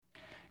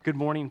Good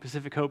morning,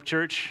 Pacific Hope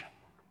Church.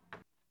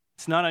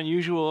 It's not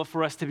unusual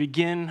for us to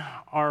begin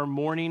our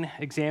morning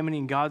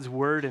examining God's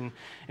Word and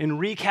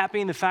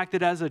recapping the fact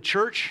that as a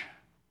church,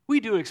 we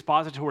do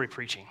expository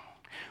preaching.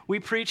 We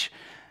preach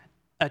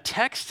a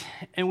text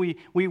and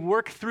we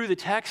work through the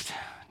text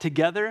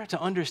together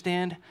to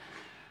understand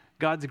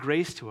God's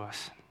grace to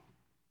us.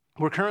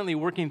 We're currently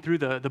working through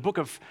the book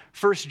of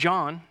 1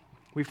 John.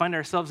 We find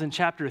ourselves in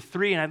chapter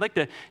 3, and I'd like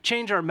to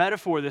change our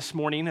metaphor this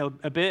morning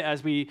a bit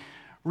as we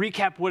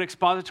recap what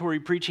expository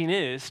preaching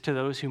is to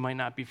those who might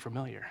not be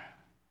familiar.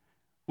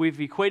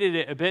 We've equated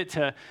it a bit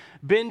to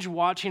binge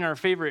watching our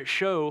favorite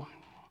show,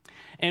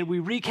 and we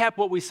recap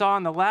what we saw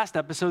in the last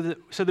episode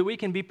so that we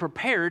can be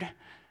prepared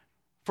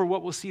for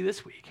what we'll see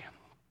this week.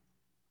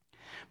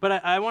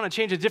 But I want to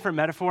change a different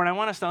metaphor, and I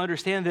want us to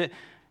understand that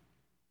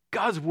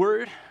God's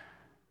Word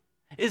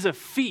is a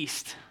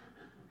feast.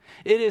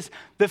 It is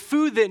the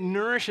food that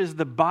nourishes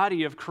the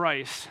body of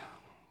Christ,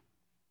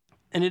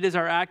 and it is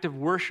our act of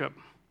worship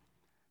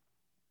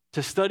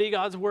to study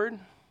God's Word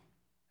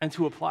and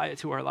to apply it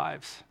to our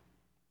lives.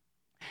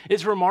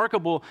 It's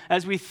remarkable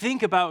as we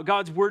think about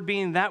God's Word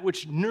being that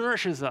which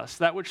nourishes us,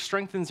 that which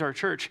strengthens our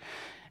church,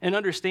 and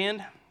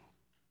understand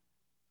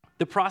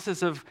the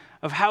process of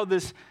how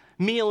this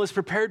meal is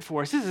prepared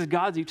for us. This is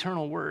God's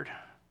eternal Word.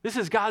 This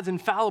is God's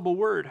infallible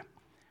Word.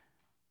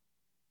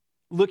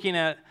 Looking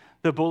at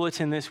the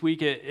bulletin this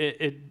week,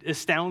 it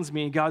astounds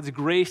me, God's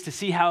grace, to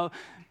see how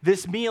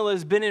this meal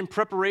has been in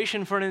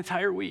preparation for an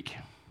entire week.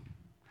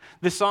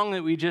 The song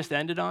that we just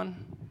ended on,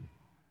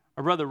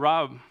 our brother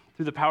Rob,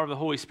 through the power of the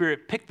Holy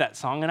Spirit, picked that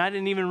song, and I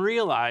didn't even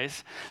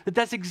realize that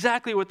that's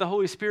exactly what the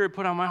Holy Spirit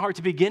put on my heart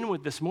to begin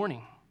with this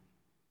morning.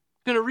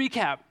 I'm going to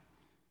recap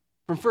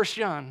from 1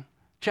 John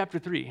chapter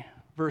 3,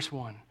 verse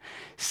 1.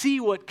 See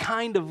what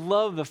kind of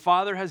love the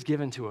Father has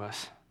given to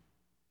us,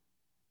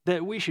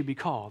 that we should be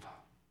called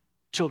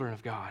children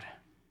of God.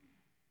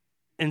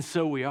 And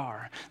so we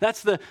are.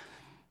 That's the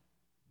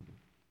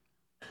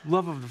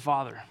love of the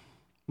Father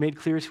made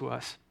clear to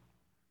us.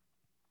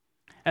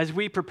 As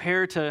we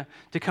prepare to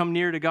come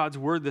near to God's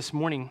Word this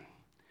morning,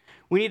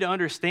 we need to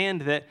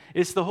understand that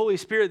it's the Holy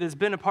Spirit that's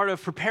been a part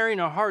of preparing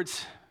our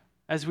hearts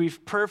as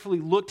we've prayerfully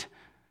looked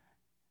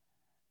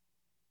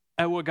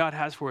at what God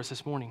has for us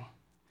this morning.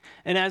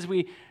 And as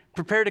we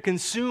prepare to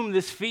consume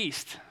this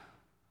feast,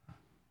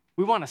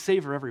 we want to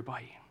savor every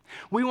bite.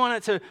 We want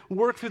it to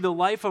work through the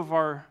life of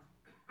our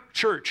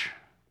church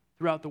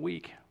throughout the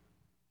week.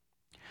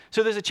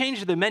 So there's a change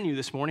to the menu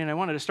this morning. I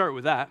wanted to start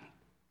with that.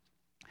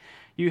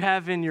 You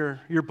have in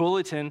your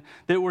bulletin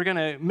that we're going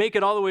to make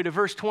it all the way to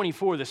verse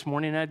 24 this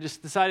morning. I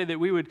just decided that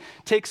we would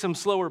take some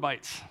slower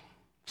bites.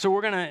 So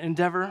we're going to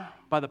endeavor,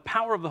 by the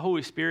power of the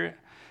Holy Spirit,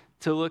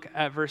 to look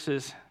at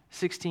verses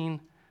 16,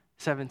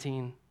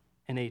 17,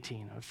 and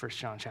 18 of 1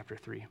 John chapter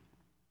 3.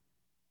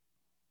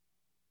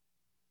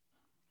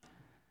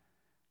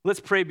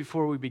 Let's pray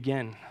before we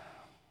begin.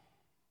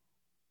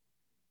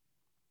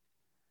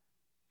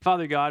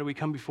 Father God, we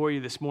come before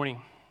you this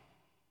morning,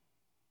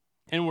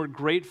 and we're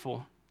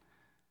grateful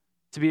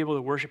to be able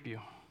to worship you.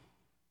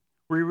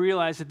 We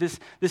realize that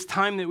this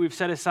time that we've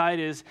set aside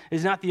is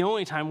not the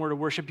only time we're to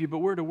worship you, but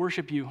we're to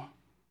worship you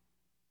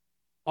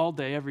all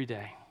day, every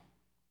day,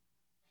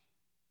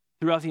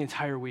 throughout the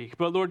entire week.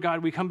 But Lord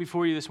God, we come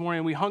before you this morning,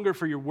 and we hunger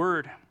for your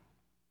word.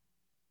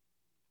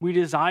 We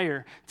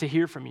desire to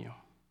hear from you.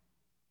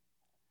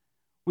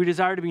 We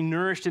desire to be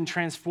nourished and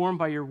transformed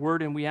by your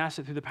word, and we ask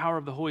that through the power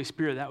of the Holy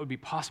Spirit that would be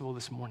possible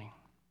this morning.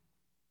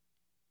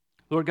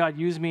 Lord God,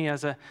 use me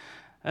as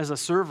a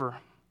server.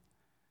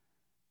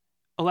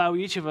 Allow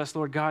each of us,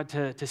 Lord God,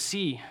 to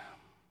see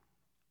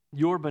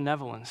your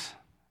benevolence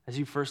as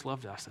you first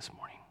loved us this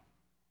morning.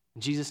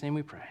 In Jesus' name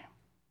we pray.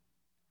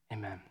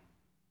 Amen.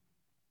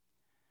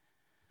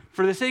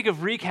 For the sake of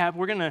recap,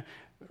 we're going to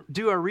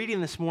do our reading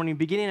this morning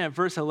beginning at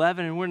verse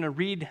 11, and we're going to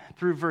read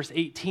through verse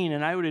 18.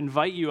 And I would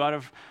invite you out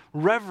of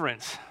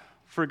reverence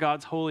for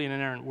God's holy and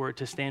inerrant word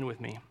to stand with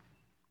me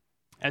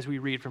as we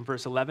read from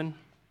verse 11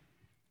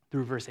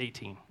 through verse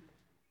 18.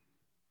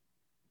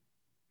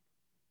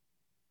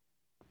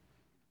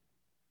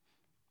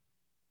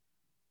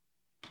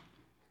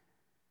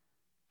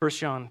 1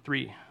 John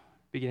 3,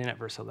 beginning at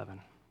verse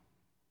 11.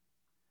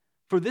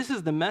 For this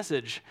is the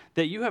message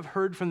that you have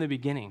heard from the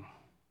beginning,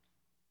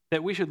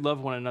 that we should love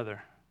one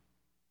another.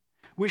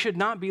 We should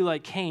not be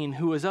like Cain,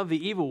 who was of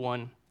the evil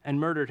one and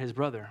murdered his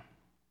brother.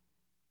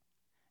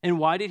 And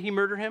why did he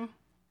murder him?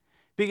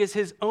 Because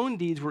his own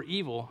deeds were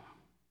evil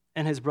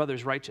and his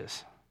brother's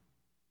righteous.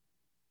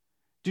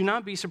 Do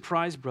not be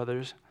surprised,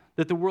 brothers,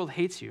 that the world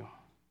hates you.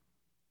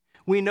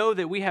 We know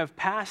that we have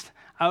passed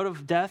out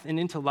of death and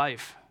into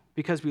life,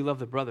 because we love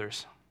the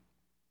brothers.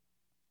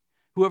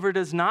 Whoever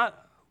does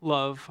not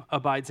love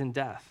abides in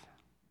death.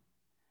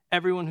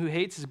 Everyone who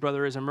hates his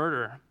brother is a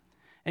murderer,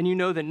 and you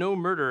know that no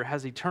murderer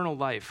has eternal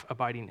life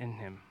abiding in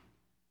him.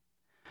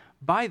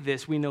 By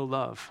this we know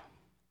love,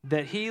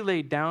 that he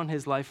laid down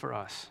his life for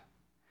us,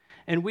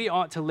 and we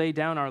ought to lay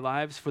down our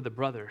lives for the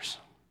brothers.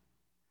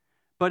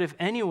 But if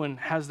anyone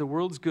has the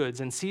world's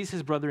goods and sees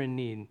his brother in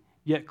need,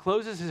 yet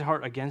closes his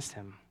heart against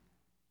him,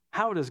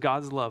 how does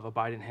God's love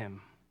abide in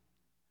him?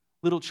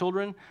 Little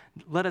children,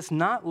 let us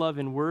not love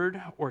in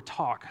word or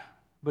talk,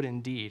 but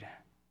in deed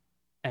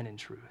and in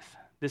truth.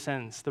 This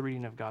ends the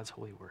reading of God's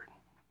holy word.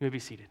 You may be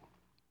seated.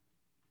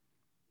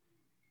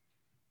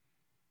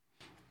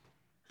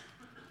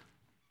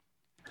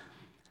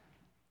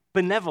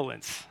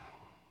 Benevolence.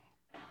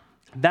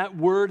 That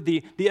word,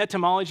 the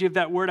etymology of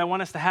that word, I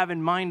want us to have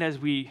in mind as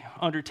we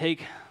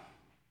undertake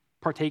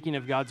partaking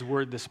of God's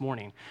word this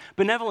morning.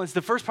 Benevolence,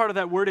 the first part of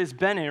that word is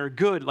bene, or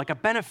good, like a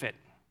benefit.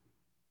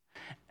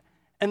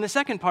 And the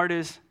second part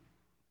is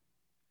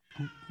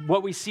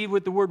what we see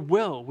with the word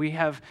will. We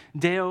have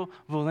Deo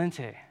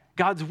volente,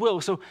 God's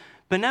will. So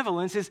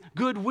benevolence is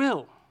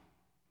goodwill.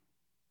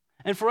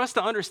 And for us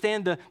to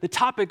understand the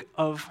topic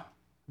of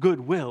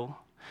goodwill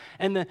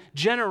and the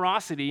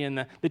generosity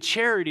and the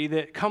charity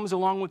that comes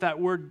along with that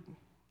word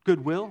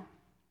goodwill,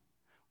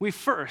 we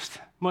first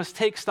must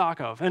take stock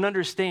of and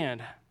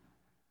understand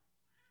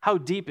how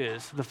deep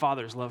is the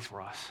Father's love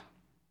for us.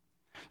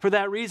 For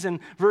that reason,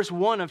 verse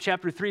 1 of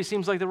chapter 3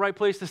 seems like the right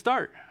place to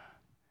start.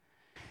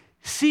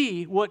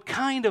 See what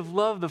kind of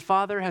love the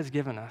Father has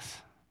given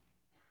us,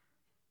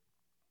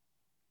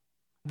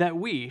 that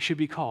we should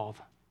be called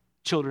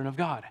children of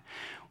God.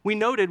 We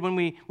noted when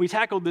we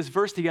tackled this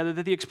verse together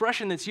that the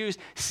expression that's used,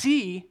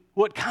 see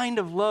what kind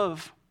of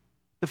love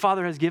the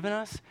Father has given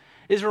us,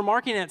 is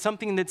remarking at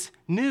something that's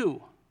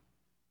new,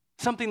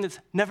 something that's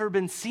never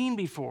been seen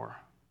before.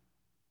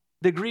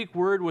 The Greek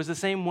word was the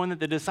same one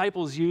that the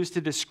disciples used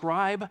to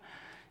describe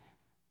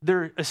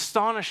their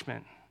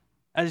astonishment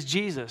as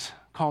Jesus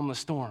calmed the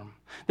storm.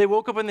 They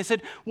woke up and they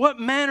said, "What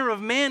manner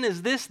of man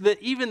is this that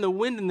even the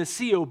wind and the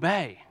sea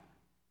obey?"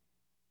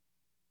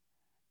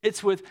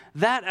 It's with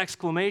that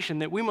exclamation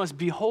that we must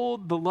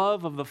behold the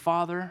love of the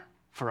Father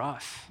for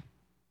us.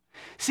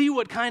 See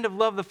what kind of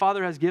love the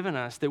Father has given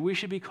us, that we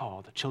should be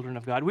called children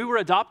of God. We were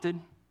adopted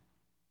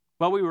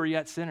while we were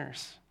yet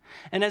sinners.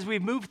 And as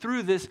we've moved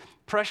through this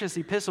precious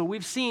epistle,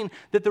 we've seen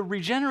that the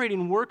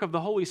regenerating work of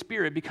the Holy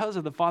Spirit, because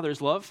of the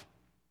Father's love,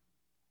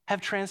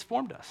 have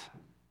transformed us.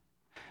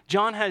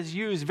 John has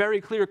used very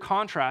clear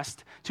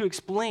contrast to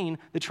explain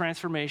the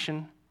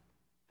transformation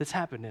that's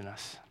happened in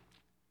us.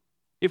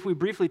 If we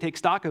briefly take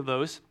stock of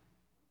those,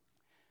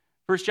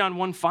 1 John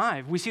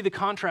 1:5, we see the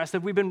contrast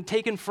that we've been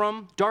taken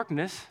from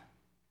darkness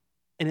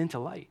and into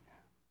light.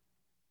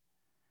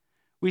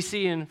 We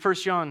see in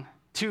 1 John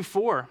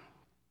 2:4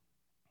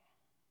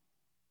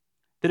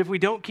 that if we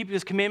don't keep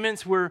his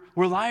commandments, we're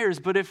liars,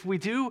 but if we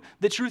do,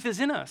 the truth is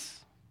in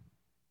us.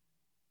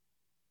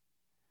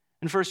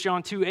 In 1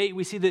 John 2:8,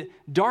 we see that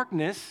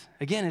darkness,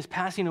 again, is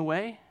passing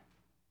away,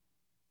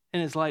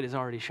 and his light is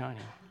already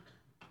shining.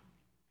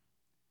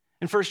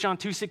 In 1 John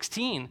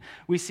 2:16,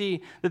 we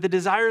see that the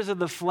desires of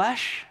the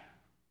flesh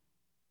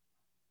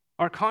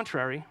are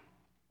contrary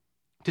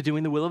to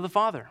doing the will of the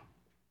Father.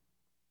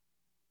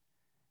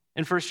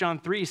 In 1 John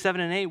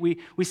 3:7 and 8,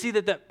 we see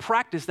that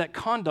practice, that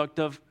conduct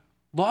of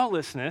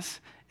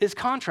lawlessness is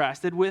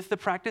contrasted with the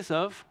practice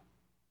of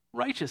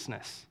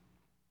righteousness.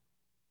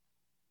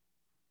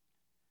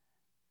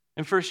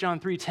 In 1 John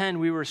 3:10,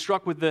 we were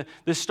struck with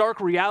the stark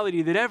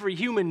reality that every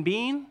human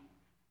being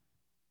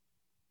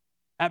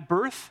at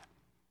birth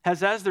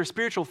has as their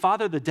spiritual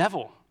father the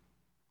devil.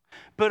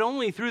 But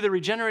only through the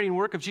regenerating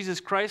work of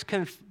Jesus Christ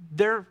can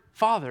their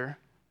father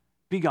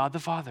be God the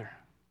Father.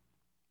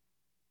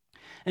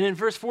 And in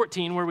verse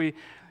 14, where we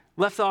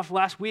left off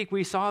last week,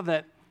 we saw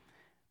that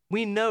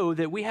we know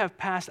that we have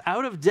passed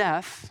out of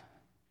death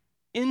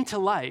into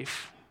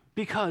life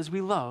because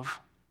we love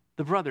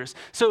the brothers.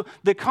 So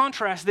the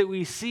contrast that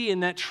we see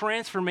in that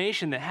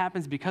transformation that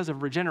happens because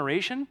of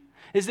regeneration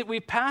is that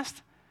we've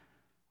passed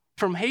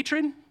from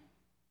hatred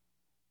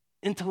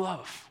into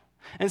love.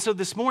 And so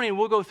this morning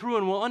we'll go through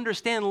and we'll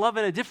understand love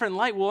in a different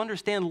light. We'll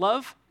understand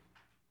love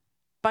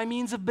by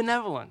means of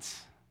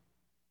benevolence.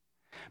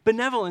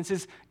 Benevolence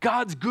is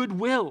God's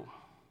goodwill.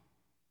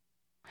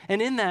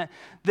 And in that,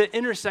 the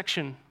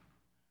intersection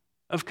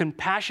of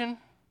compassion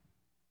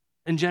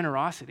and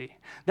generosity.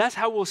 That's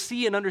how we'll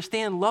see and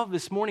understand love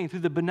this morning,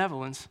 through the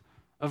benevolence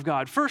of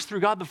God. First,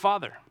 through God the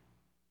Father.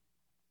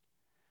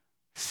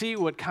 See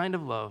what kind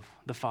of love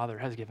the Father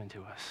has given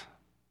to us.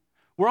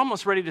 We're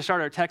almost ready to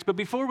start our text, but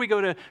before we go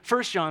to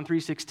 1 John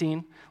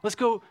 3:16, let's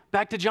go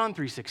back to John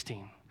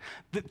 3:16.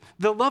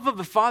 The love of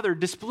the Father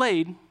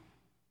displayed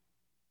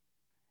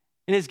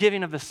in his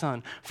giving of the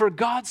Son. For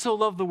God so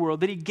loved the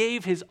world that he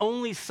gave his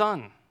only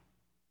Son.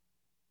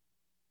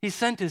 He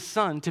sent his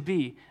Son to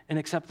be an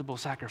acceptable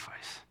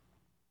sacrifice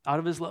out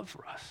of his love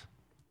for us.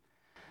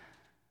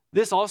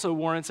 This also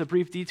warrants a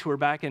brief detour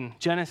back in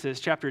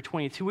Genesis chapter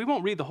 22. We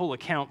won't read the whole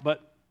account,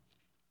 but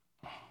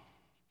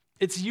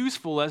it's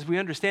useful as we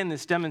understand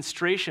this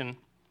demonstration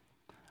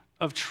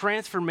of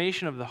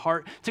transformation of the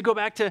heart to go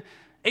back to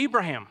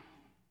Abraham,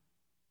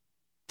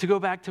 to go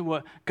back to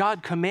what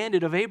God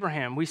commanded of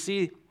Abraham. We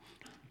see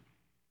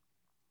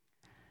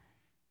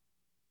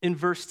in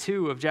verse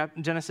 2 of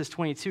Genesis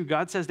 22,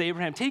 God says to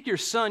Abraham, "Take your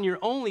son, your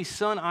only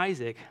son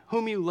Isaac,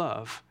 whom you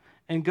love,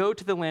 and go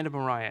to the land of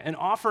Moriah and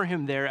offer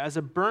him there as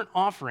a burnt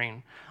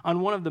offering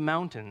on one of the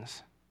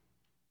mountains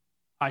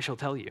I shall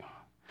tell you."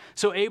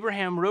 So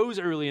Abraham rose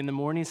early in the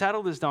morning,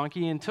 saddled his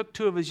donkey, and took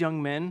 2 of his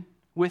young men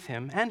with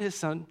him and his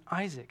son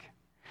Isaac.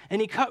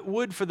 And he cut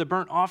wood for the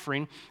burnt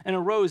offering and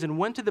arose and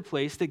went to the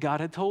place that God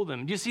had told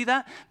him. Do you see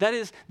that? That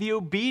is the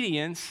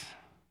obedience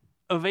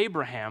of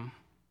Abraham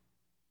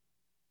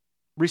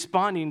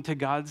responding to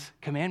God's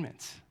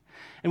commandments.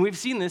 And we've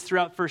seen this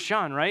throughout 1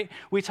 John, right?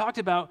 We talked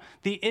about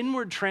the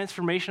inward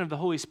transformation of the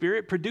Holy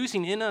Spirit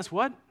producing in us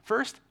what?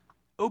 First,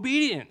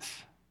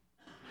 obedience.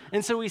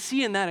 And so we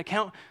see in that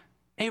account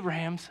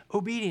Abraham's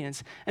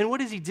obedience. And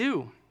what does he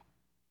do?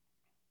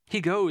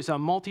 He goes on a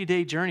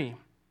multi-day journey.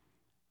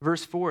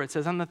 Verse 4, it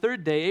says, "On the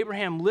 3rd day,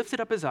 Abraham lifted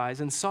up his eyes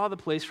and saw the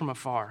place from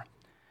afar.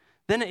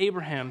 Then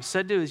Abraham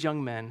said to his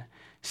young men,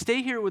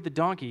 'Stay here with the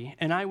donkey,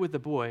 and I with the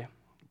boy.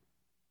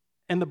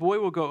 And the boy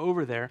will go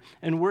over there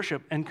and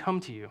worship and come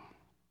to you.'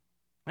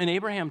 And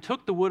Abraham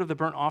took the wood of the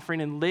burnt offering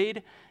and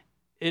laid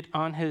it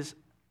on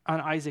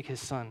Isaac his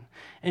son.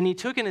 And he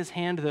took in his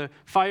hand the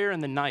fire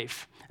and the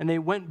knife, and they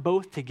went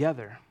both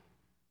together.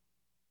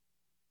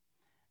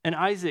 And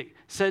Isaac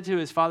said to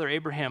his father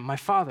Abraham, 'My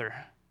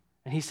father.'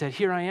 And he said,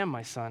 'Here I am,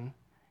 my son.'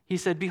 He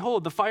said,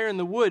 'Behold, the fire and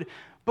the wood,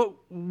 but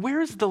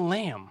where's the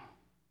lamb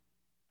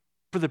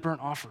for the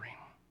burnt offering?'"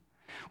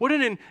 What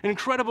an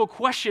incredible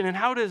question, and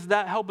how does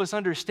that help us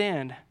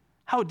understand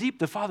how deep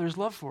the Father's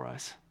love for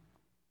us?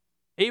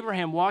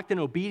 Abraham walked in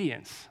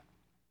obedience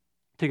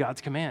to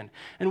God's command.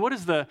 And what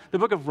does the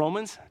book of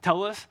Romans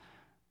tell us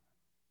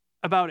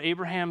about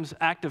Abraham's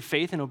act of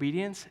faith and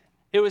obedience?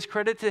 It was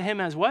credited to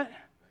him as what?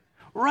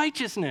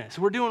 Righteousness.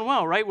 We're doing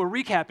well, right? We're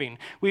recapping.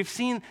 We've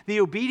seen the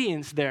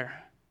obedience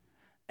there,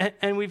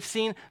 and we've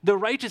seen the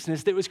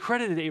righteousness that was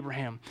credited to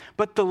Abraham.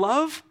 But the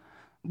love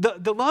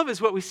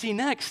is what we see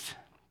next.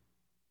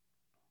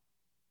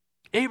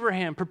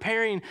 Abraham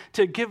preparing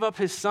to give up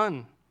his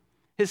son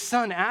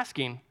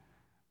asking,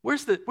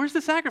 Where's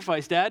the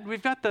sacrifice, Dad?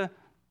 We've got the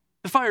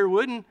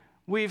firewood, and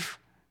we've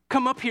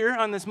come up here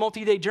on this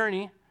multi-day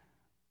journey.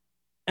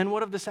 And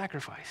what of the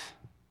sacrifice?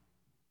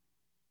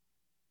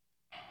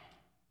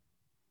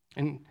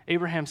 And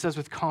Abraham says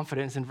with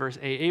confidence in verse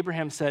 8,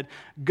 Abraham said,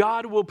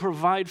 "God will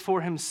provide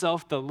for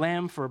himself the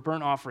lamb for a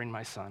burnt offering,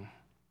 my son."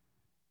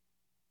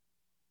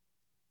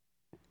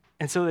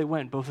 And so they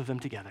went, both of them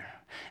together.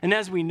 And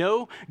as we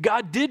know,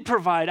 God did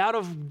provide out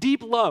of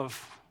deep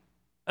love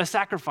a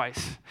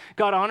sacrifice.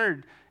 God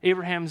honored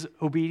Abraham's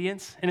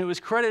obedience, and it was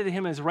credited to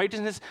him as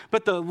righteousness.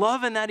 But the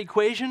love in that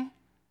equation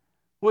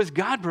was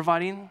God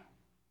providing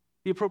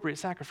the appropriate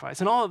sacrifice.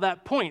 And all of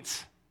that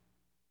points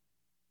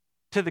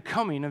to the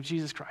coming of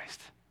Jesus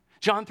Christ.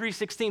 John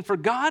 3:16, "For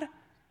God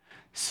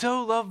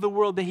so loved the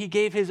world that he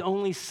gave his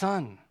only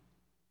son.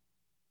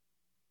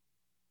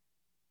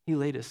 He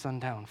laid his son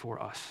down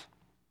for us."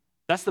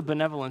 That's the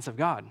benevolence of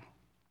God.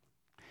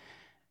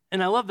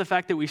 And I love the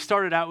fact that we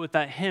started out with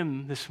that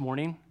hymn this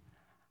morning,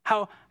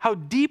 how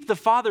deep the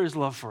Father's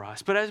love for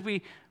us. But as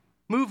we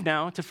move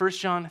now to 1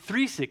 John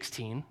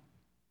 3:16,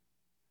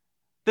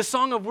 the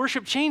song of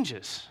worship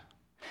changes.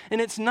 And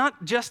it's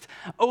not just,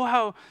 oh,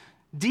 how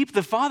deep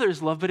the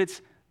Father's love, but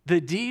it's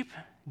the deep,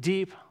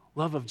 deep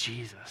love of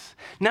Jesus.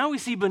 Now we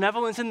see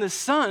benevolence in the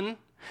Son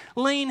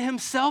laying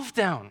himself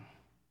down.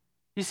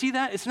 You see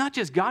that? It's not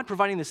just God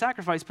providing the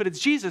sacrifice, but it's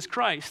Jesus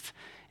Christ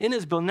in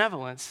his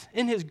benevolence,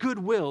 in his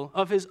goodwill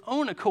of his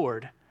own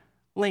accord,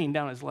 laying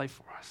down his life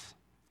for us.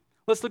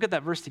 Let's look at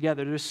that verse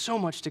together. There's so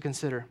much to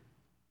consider.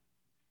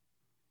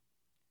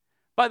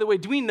 By the way,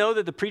 do we know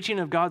that the preaching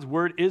of God's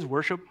word is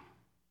worship?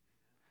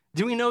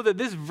 Do we know that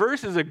this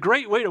verse is a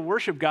great way to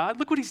worship God?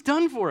 Look what he's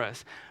done for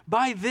us.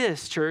 By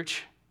this,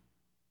 church,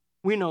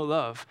 we know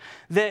love,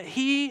 that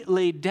he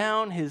laid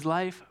down his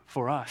life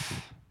for us.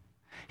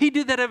 He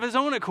did that of his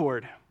own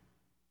accord.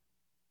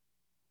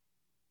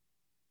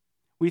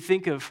 We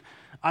think of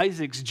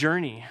Isaac's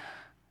journey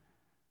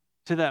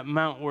to that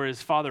mount where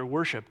his father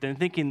worshiped, and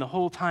thinking the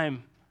whole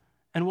time,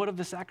 and what of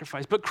the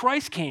sacrifice? But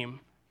Christ came,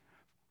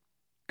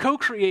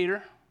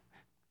 co-creator,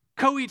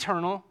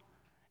 co-eternal,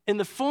 in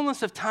the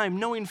fullness of time,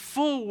 knowing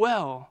full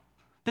well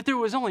that there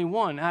was only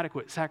one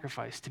adequate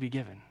sacrifice to be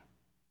given,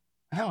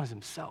 and that was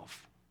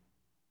himself.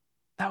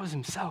 That was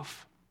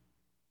himself.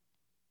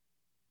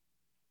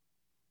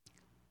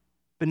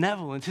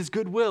 Benevolence, his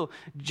goodwill.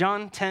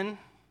 John 10,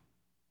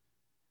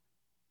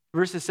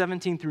 verses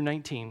 17 through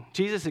 19.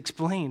 Jesus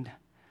explained,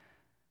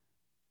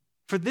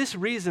 "For this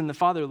reason the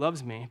Father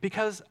loves me,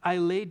 because I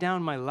lay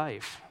down my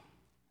life,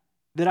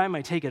 that I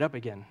might take it up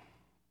again.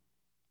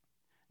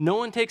 No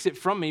one takes it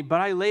from me,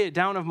 but I lay it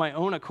down of my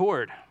own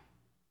accord.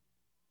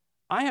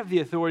 I have the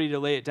authority to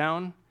lay it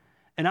down,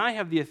 and I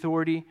have the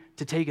authority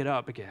to take it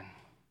up again.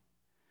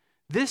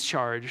 This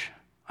charge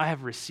I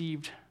have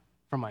received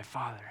from my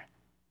Father."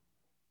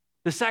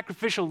 The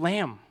sacrificial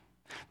lamb,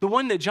 the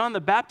one that John the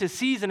Baptist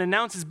sees and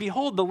announces,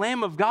 "Behold, the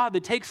Lamb of God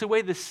that takes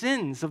away the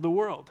sins of the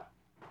world."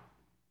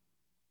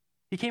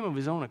 He came of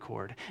his own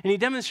accord, and he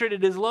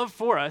demonstrated his love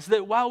for us,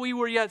 that while we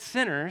were yet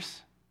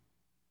sinners,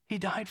 he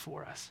died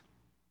for us.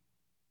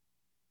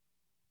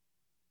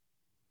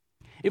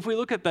 if we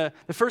look at the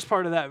first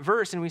part of that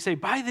verse and we say,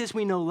 by this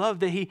we know love,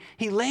 that he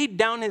laid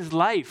down his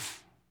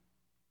life,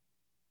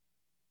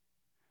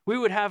 we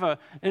would have a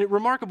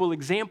remarkable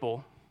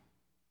example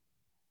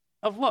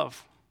of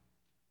love.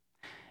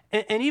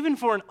 And even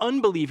for an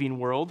unbelieving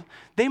world,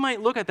 they might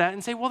look at that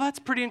and say, well, that's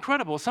pretty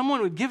incredible.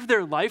 Someone would give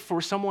their life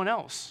for someone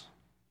else.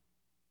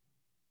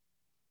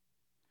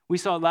 We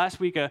saw last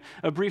week a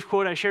brief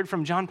quote I shared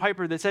from John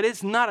Piper that said,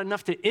 it's not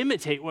enough to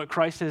imitate what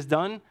Christ has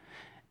done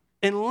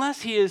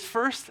unless he is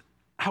first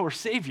our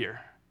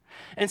Savior.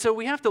 And so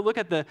we have to look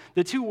at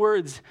the two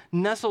words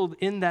nestled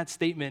in that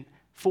statement,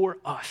 for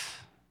us.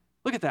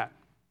 Look at that.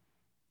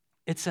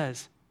 It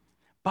says,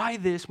 by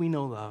this we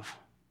know love,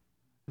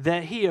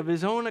 that he of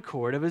his own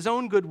accord, of his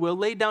own goodwill,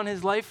 laid down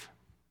his life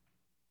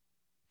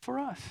for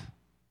us.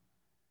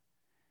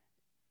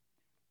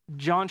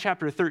 John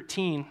chapter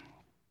 13,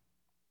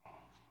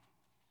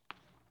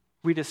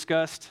 we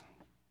discussed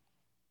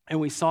and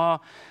we saw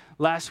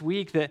last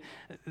week that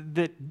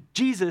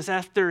Jesus,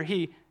 after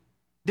he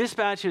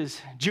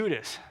dispatches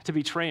Judas to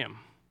betray him,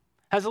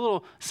 has a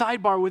little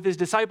sidebar with his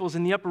disciples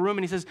in the upper room,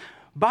 and he says,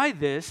 by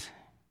this,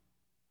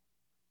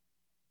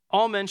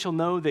 all men shall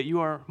know that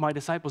you are my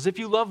disciples, if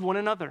you love one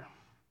another.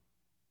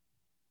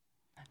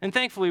 And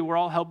thankfully, we're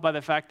all helped by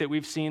the fact that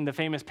we've seen the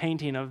famous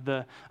painting of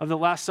the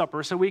Last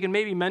Supper, so we can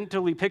maybe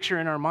mentally picture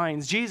in our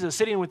minds Jesus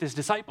sitting with his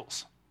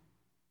disciples.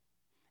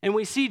 And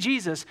we see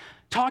Jesus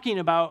talking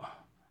about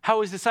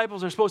how his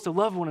disciples are supposed to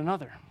love one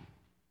another.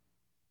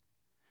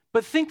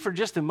 But think for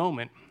just a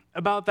moment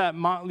about that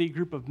motley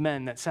group of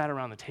men that sat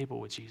around the table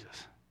with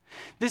Jesus.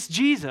 This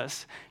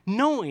Jesus,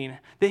 knowing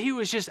that he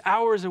was just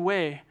hours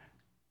away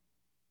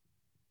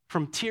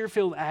from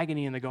tear-filled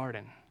agony in the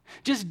garden,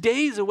 just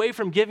days away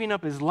from giving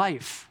up his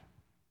life,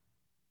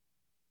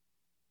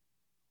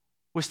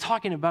 was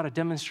talking about a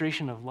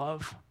demonstration of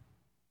love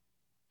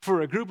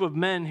for a group of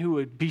men who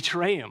would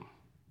betray him,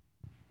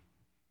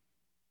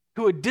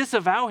 who would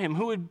disavow him,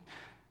 who would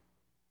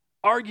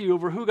argue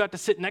over who got to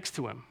sit next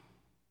to him,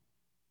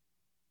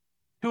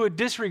 who would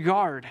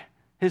disregard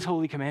his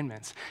holy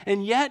commandments.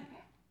 And yet,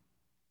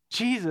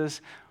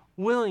 Jesus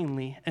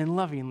willingly and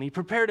lovingly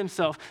prepared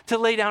himself to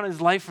lay down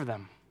his life for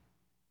them.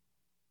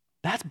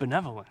 That's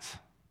benevolence.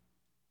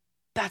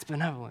 That's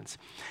benevolence.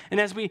 And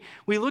as we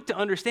look to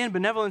understand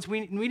benevolence,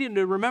 we need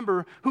to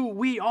remember who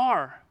we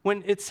are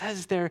when it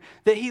says there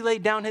that he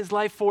laid down his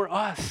life for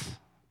us.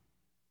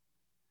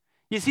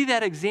 You see,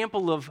 that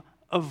example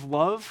of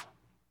love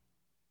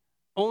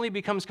only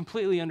becomes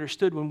completely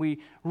understood when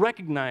we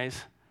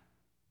recognize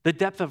the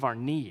depth of our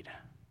need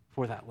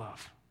for that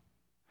love.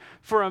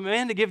 For a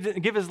man to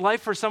give his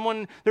life for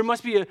someone, there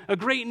must be a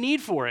great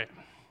need for it.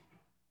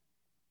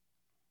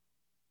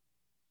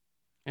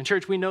 In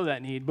church, we know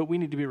that need, but we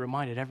need to be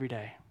reminded every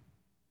day.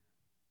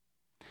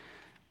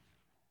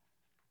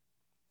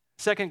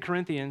 2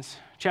 Corinthians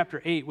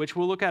chapter 8, which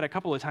we'll look at a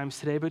couple of times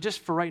today, but just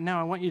for right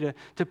now, I want you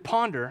to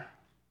ponder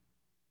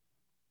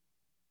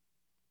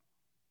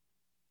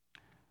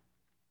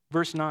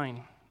verse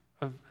 9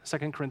 of 2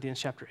 Corinthians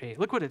chapter 8.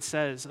 Look what it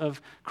says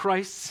of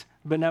Christ's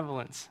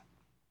benevolence.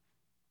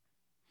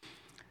 It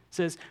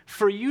says,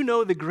 for you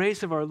know the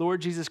grace of our Lord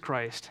Jesus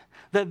Christ,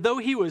 that though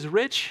he was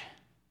rich,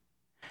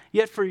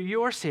 yet for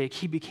your sake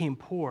he became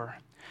poor,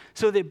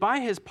 so that by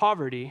his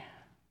poverty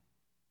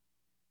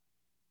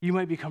you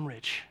might become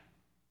rich.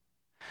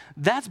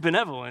 That's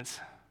benevolence.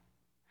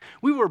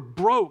 We were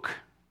broke.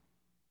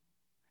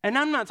 And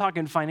I'm not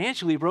talking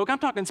financially broke, I'm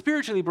talking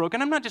spiritually broke,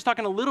 and I'm not just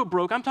talking a little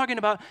broke, I'm talking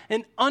about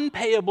an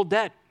unpayable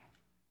debt.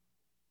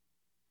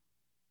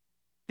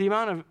 The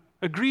amount of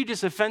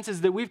egregious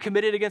offenses that we've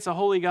committed against a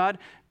holy God,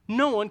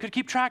 no one could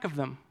keep track of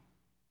them.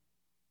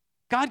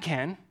 God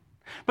can,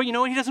 but you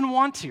know what? He doesn't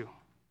want to.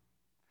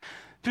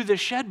 Through the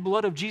shed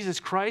blood of Jesus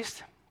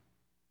Christ,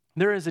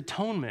 there is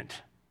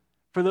atonement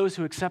for those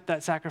who accept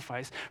that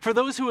sacrifice. For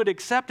those who would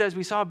accept, as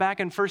we saw back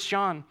in 1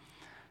 John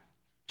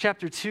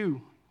chapter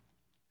 2,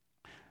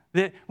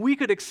 that we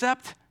could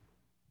accept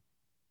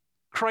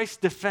Christ's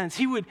defense.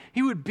 He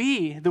would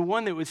be the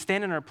one that would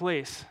stand in our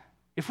place.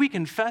 If we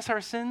confess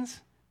our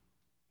sins,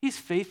 he's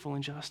faithful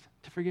and just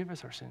to forgive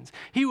us our sins.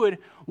 He would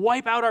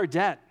wipe out our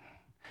debt.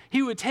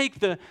 He would take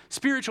the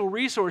spiritual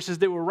resources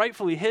that were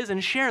rightfully his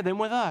and share them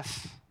with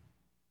us.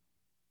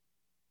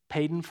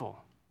 Paid in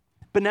full.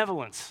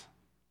 Benevolence.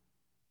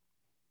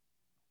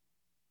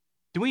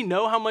 Do we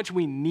know how much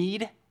we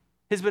need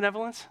his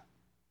benevolence?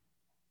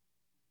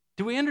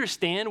 Do we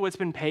understand what's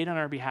been paid on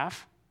our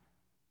behalf?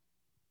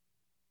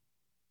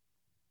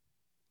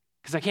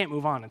 Because I can't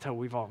move on until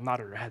we've all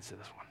nodded our heads to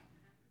this one.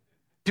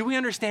 Do we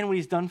understand what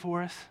he's done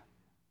for us?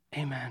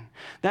 Amen.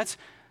 That's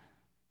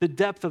the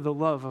depth of the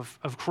love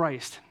of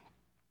Christ.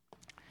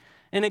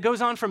 And it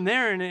goes on from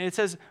there, and it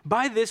says,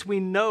 by this we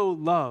know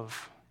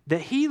love,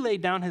 that he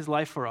laid down his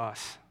life for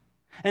us.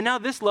 And now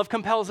this love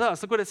compels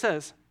us. Look what it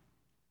says.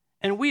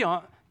 And we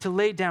ought to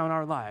lay down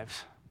our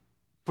lives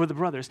for the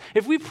brothers.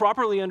 If we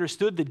properly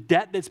understood the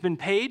debt that's been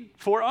paid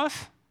for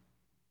us,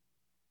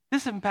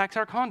 this impacts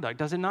our conduct,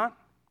 does it not?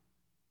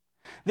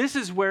 This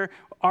is where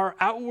our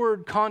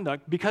outward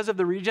conduct, because of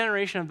the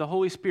regeneration of the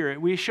Holy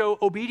Spirit, we show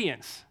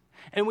obedience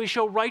and we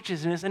show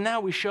righteousness, and now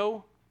we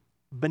show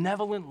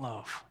benevolent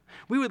love.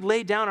 We would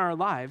lay down our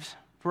lives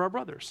for our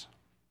brothers.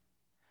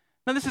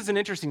 Now, this is an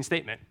interesting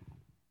statement.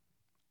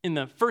 In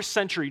the first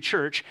century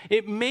church,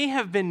 it may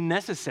have been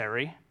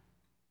necessary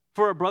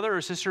for a brother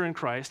or sister in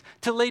Christ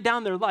to lay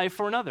down their life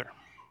for another.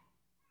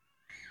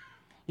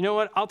 You know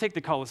what? I'll take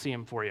the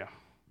Colosseum for you.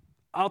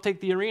 I'll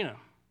take the arena.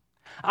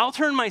 I'll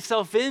turn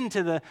myself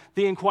into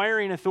the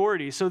inquiring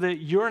authorities so that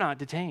you're not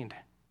detained.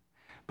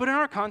 But in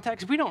our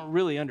context, we don't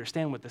really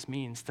understand what this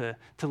means to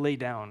lay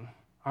down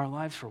our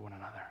lives for one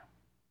another.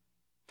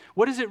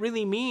 What does it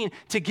really mean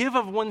to give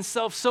of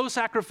oneself so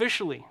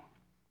sacrificially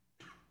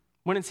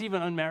when it's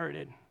even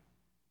unmerited?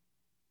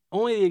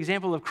 Only the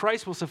example of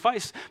Christ will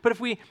suffice. But if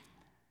we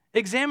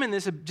examine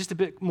this just a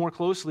bit more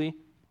closely,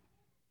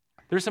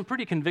 there's some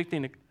pretty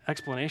convicting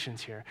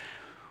explanations here.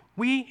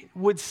 We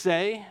would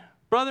say,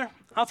 brother,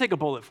 I'll take a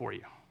bullet for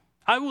you.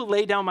 I will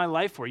lay down my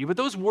life for you. But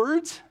those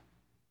words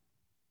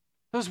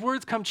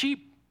come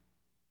cheap.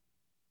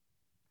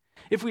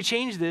 If we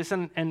change this,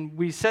 and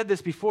we said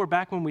this before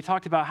back when we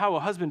talked about how a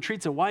husband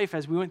treats a wife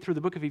as we went through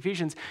the book of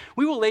Ephesians,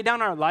 we will lay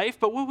down our life,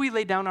 but will we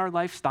lay down our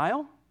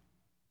lifestyle?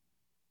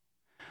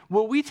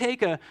 Will we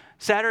take a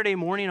Saturday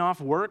morning off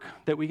work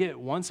that we get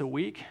once a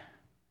week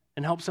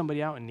and help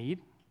somebody out in need?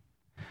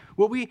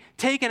 Will we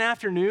take an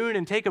afternoon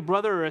and take a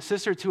brother or a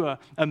sister to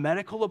a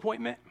medical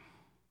appointment?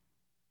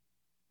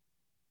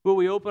 Will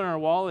we open our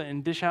wallet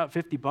and dish out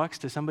 $50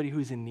 to somebody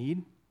who's in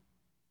need?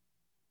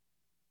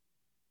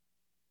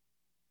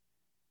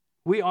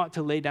 We ought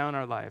to lay down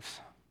our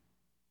lives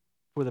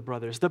for the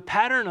brothers. The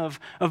pattern of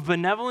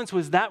benevolence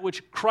was that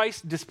which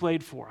Christ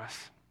displayed for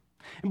us.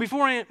 And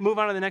before I move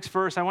on to the next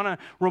verse, I want to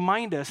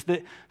remind us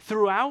that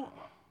throughout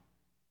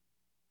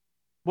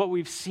what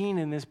we've seen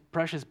in this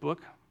precious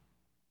book,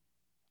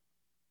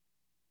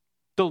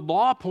 the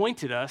law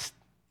pointed us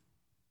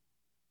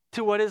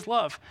to what is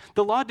love.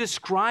 The law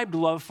described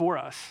love for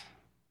us,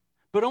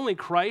 but only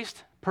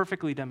Christ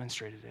perfectly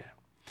demonstrated it.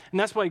 And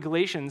that's why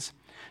Galatians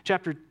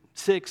chapter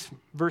 6,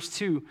 verse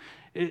 2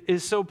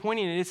 is so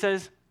poignant. It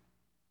says,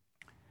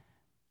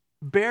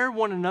 bear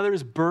one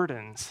another's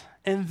burdens,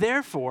 and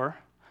therefore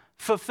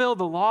fulfill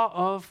the law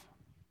of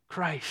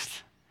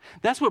Christ.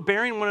 That's what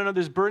bearing one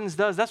another's burdens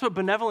does. That's what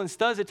benevolence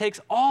does. It takes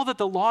all that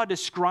the law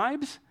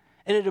describes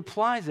and it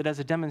applies it as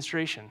a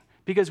demonstration,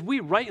 because we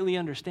rightly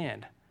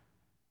understand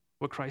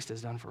what Christ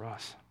has done for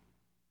us.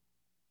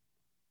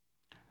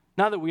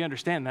 Now that we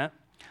understand that,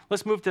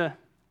 let's move to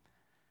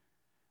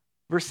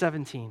verse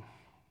 17.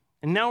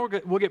 And now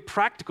we'll get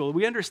practical.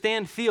 We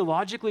understand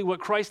theologically what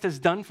Christ has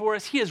done for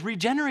us. He has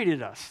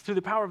regenerated us through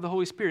the power of the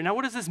Holy Spirit. Now,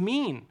 what does this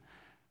mean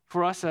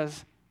for us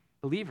as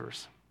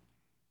believers?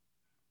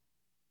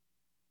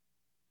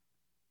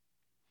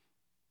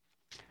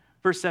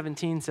 Verse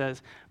 17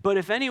 says, but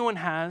if anyone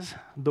has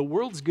the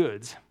world's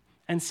goods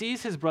and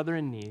sees his brother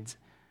in need,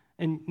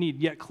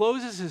 yet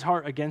closes his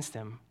heart against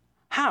him,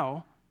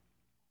 how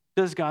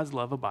does God's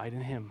love abide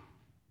in him?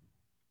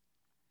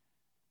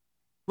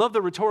 Love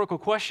the rhetorical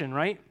question,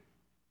 right?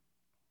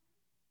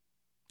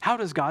 How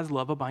does God's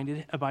love abide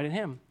in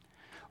him?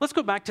 Let's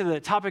go back to the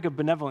topic of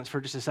benevolence for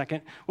just a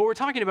second. What we're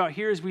talking about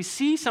here is we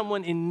see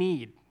someone in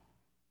need,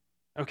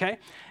 okay?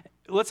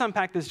 Let's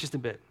unpack this just a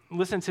bit.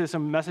 Listen to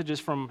some messages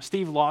from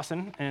Steve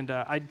Lawson, and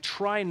I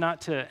try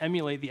not to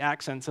emulate the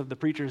accents of the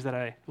preachers that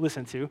I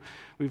listen to.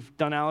 We've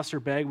done Alistair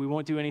Begg. We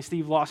won't do any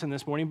Steve Lawson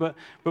this morning, but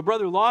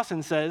Brother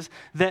Lawson says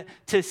that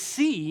to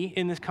see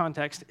in this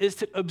context is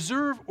to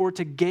observe or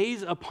to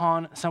gaze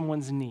upon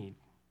someone's need.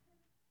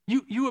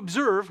 You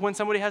observe when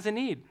somebody has a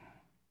need.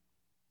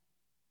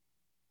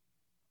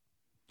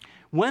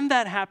 When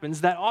that happens,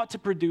 that ought to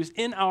produce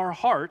in our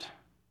heart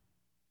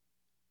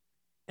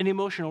an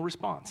emotional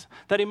response.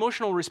 That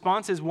emotional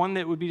response is one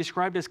that would be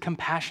described as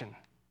compassion.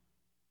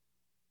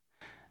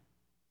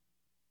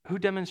 Who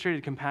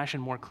demonstrated compassion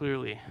more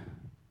clearly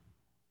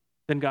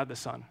than God the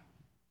Son?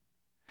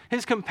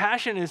 His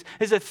compassion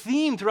is a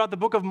theme throughout the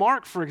book of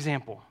Mark, for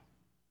example.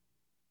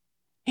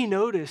 He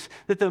noticed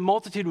that the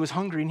multitude was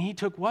hungry, and he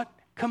took what?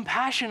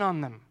 Compassion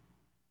on them.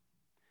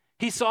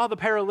 He saw the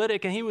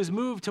paralytic, and he was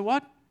moved to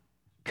what?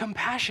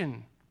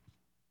 Compassion.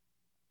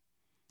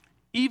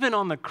 Even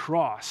on the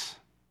cross,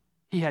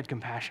 he had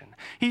compassion.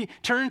 He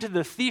turned to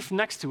the thief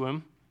next to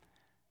him,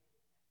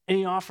 and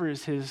he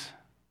offers his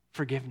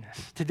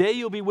forgiveness. Today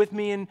you'll be with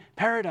me in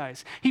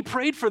paradise. He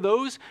prayed for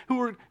those who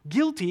were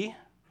guilty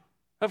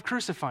of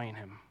crucifying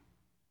him.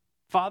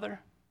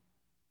 Father,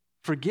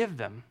 forgive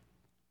them,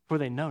 for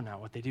they know not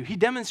what they do. He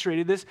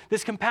demonstrated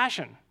this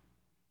compassion.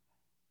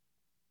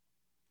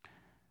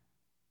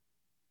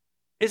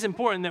 It's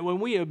important that when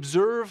we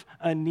observe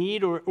a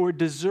need or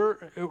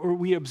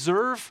we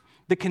observe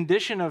the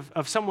condition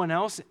of someone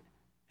else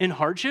in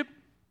hardship,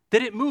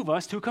 that it move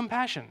us to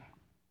compassion.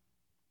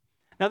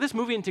 Now, this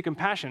moving to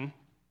compassion,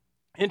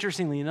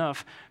 interestingly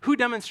enough, who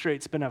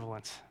demonstrates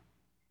benevolence?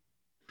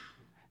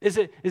 Is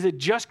it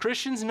just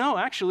Christians? No,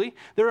 actually,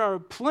 there are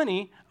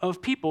plenty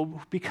of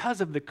people,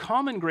 because of the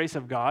common grace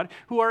of God,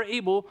 who are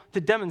able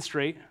to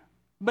demonstrate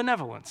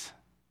benevolence.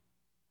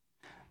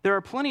 There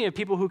are plenty of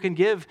people who can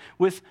give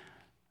with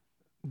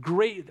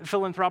great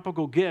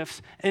philanthropical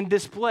gifts and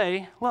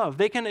display love.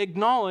 They can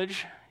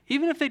acknowledge,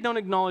 even if they don't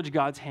acknowledge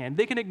God's hand,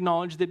 they can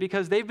acknowledge that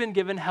because they've been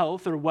given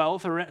health or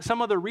wealth or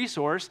some other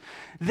resource,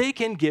 they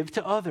can give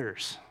to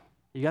others.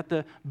 You got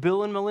the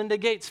Bill and Melinda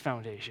Gates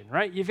Foundation,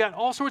 right? You've got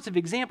all sorts of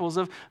examples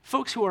of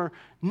folks who are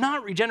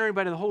not regenerated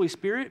by the Holy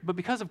Spirit, but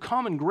because of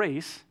common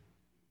grace,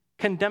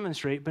 can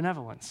demonstrate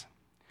benevolence.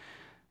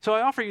 So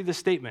I offer you this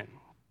statement.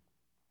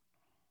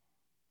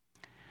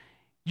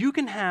 You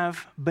can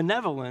have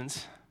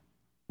benevolence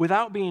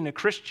without being a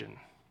Christian,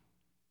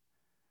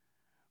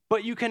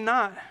 but you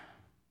cannot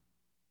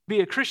be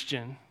a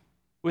Christian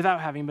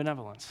without having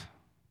benevolence.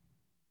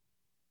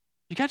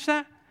 You catch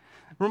that?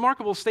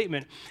 Remarkable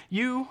statement.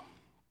 You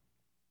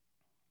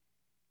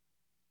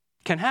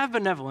can have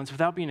benevolence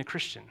without being a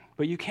Christian,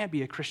 but you can't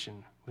be a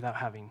Christian without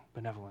having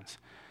benevolence.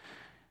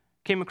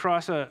 Came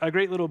across a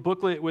great little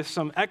booklet with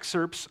some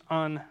excerpts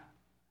on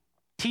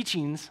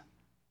teachings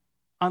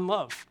on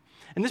love.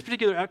 And this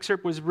particular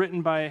excerpt was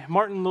written by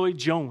Martin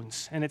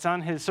Lloyd-Jones, and it's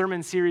on his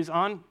sermon series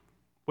on,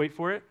 wait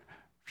for it,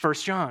 1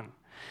 John.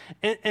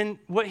 And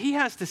what he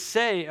has to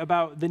say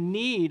about the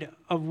need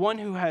of one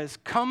who has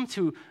come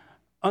to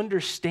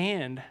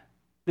understand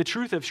the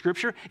truth of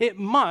Scripture, it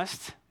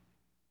must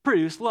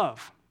produce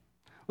love.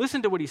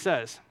 Listen to what he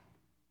says.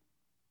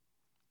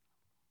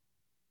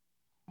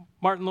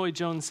 Martin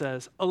Lloyd-Jones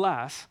says,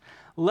 "Alas,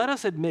 let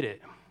us admit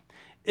it.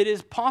 It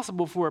is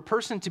possible for a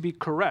person to be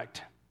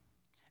correct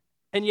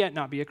and yet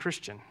not be a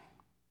Christian.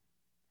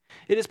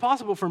 It is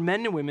possible for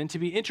men and women to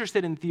be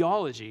interested in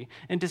theology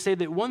and to say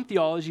that one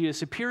theology is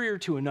superior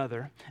to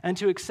another and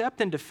to accept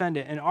and defend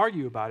it and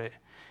argue about it,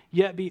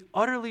 yet be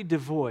utterly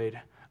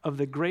devoid of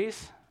the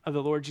grace of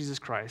the Lord Jesus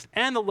Christ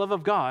and the love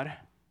of God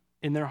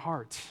in their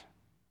hearts."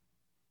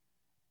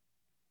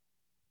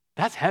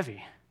 That's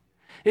heavy.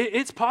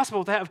 It's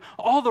possible to have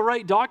all the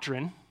right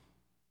doctrine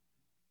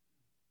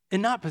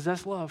and not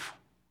possess love.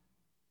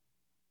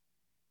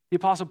 The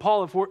Apostle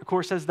Paul, of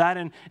course, says that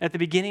at the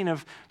beginning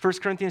of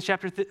 1 Corinthians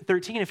chapter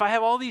 13. If I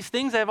have all these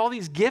things, I have all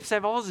these gifts, I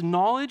have all this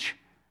knowledge,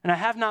 and I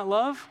have not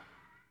love,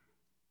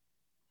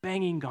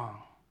 banging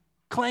gong,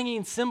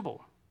 clanging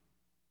cymbal.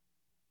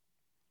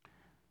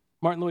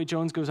 Martin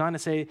Lloyd-Jones goes on to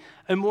say,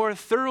 a more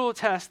thorough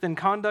test than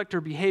conduct or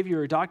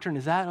behavior or doctrine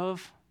is that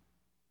of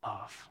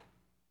love.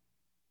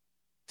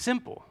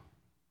 Simple.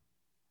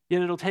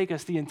 Yet it'll take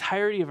us the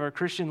entirety of our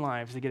Christian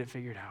lives to get it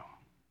figured out.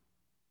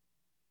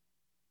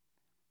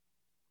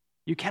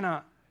 You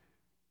cannot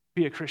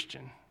be a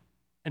Christian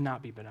and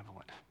not be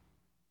benevolent.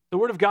 The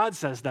Word of God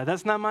says that.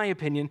 That's not my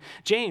opinion.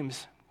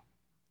 James,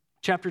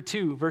 chapter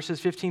 2,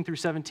 verses 15 through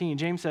 17,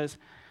 James says,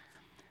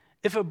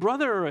 if a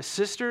brother or a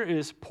sister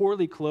is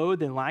poorly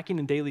clothed and lacking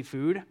in daily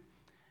food,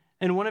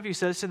 and one of you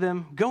says to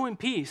them, go in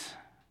peace,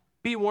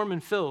 be warm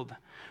and filled,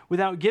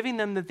 without giving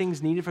them the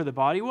things needed for the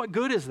body, what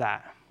good is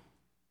that?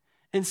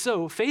 And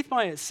so, faith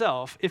by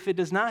itself, if it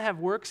does not have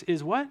works,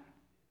 is what?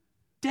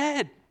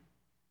 Dead.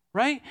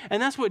 Right?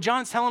 And that's what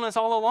John's telling us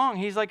all along.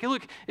 He's like,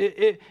 look,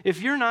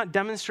 if you're not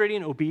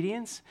demonstrating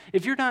obedience,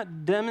 if you're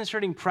not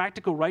demonstrating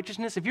practical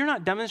righteousness, if you're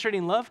not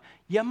demonstrating love,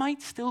 you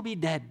might still be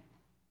dead.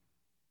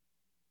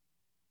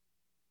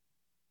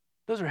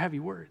 Those are heavy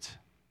words.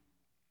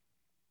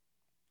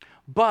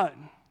 But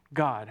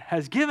God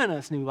has given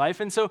us new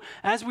life. And so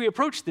as we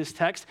approach this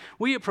text,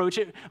 we approach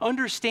it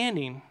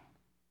understanding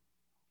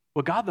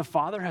what God the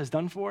Father has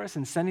done for us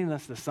in sending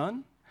us the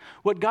Son,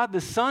 what God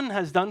the Son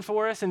has done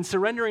for us in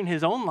surrendering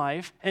his own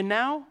life. And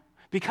now,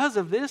 because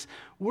of this,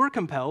 we're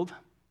compelled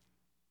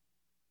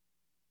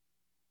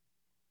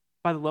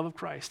by the love of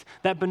Christ.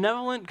 That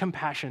benevolent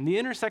compassion, the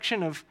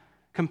intersection of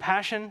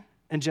compassion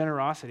and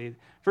generosity.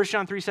 1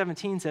 John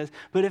 3:17 says,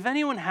 but if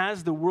anyone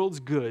has the world's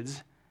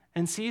goods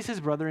and sees his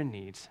brother in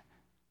need,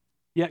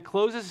 yet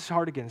closes his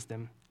heart against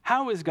him,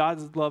 how is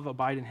God's love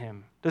abide in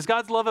him? Does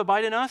God's love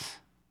abide in us?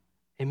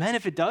 Amen.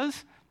 If it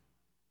does,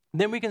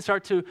 then we can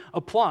start to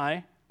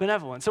apply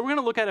benevolence. So we're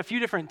going to look at a few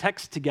different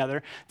texts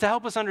together to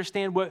help us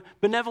understand what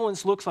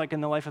benevolence looks like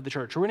in the life of the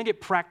church. We're going to get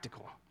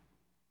practical.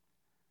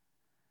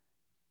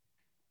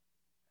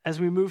 As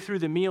we move through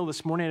the meal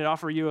this morning, I'd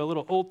offer you a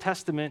little Old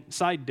Testament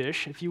side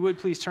dish. If you would,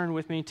 please turn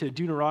with me to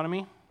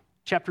Deuteronomy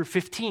chapter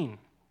 15.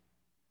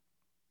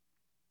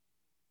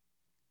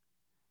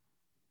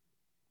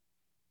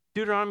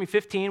 Deuteronomy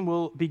 15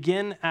 will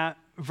begin at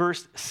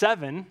verse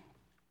 7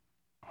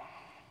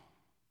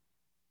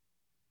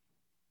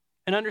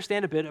 and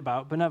understand a bit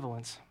about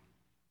benevolence.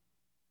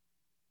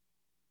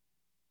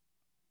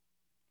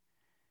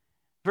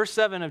 Verse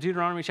 7 of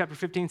Deuteronomy chapter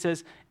 15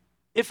 says,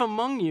 if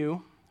among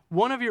you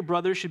one of your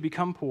brothers should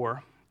become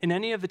poor in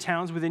any of the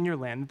towns within your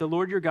land that the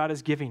Lord your God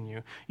is giving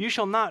you, you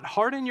shall not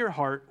harden your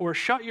heart or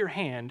shut your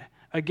hand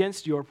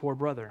against your poor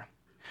brother,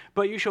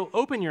 but you shall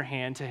open your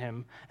hand to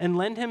him and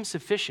lend him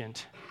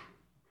sufficient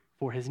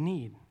for his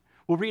need.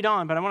 We'll read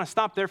on, but I want to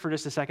stop there for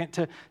just a second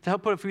to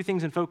help put a few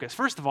things in focus.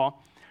 First of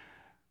all,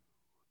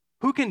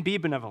 who can be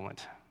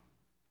benevolent?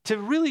 To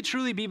really,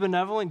 truly be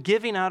benevolent,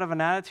 giving out of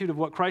an attitude of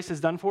what Christ has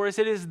done for us,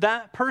 it is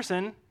that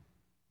person,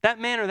 that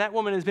man or that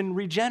woman has been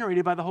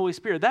regenerated by the Holy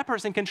Spirit. That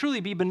person can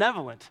truly be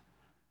benevolent,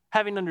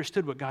 having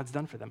understood what God's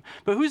done for them.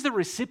 But who's the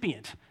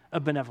recipient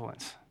of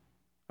benevolence?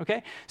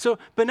 Okay? So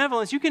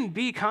benevolence, you can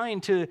be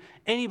kind to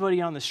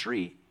anybody on the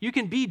street. You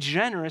can be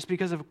generous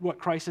because of what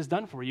Christ has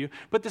done for you.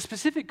 But the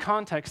specific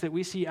context that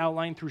we see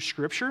outlined through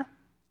Scripture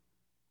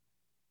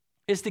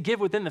is to give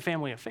within the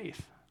family of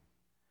faith.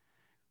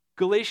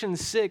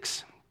 Galatians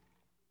 6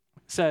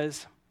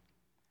 says,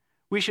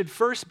 we should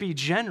first be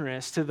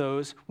generous to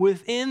those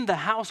within the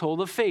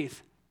household of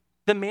faith.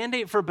 The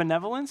mandate for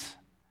benevolence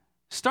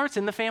starts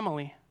in the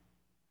family.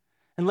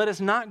 And let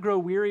us not grow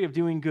weary of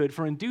doing good,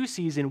 for in due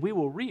season we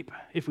will reap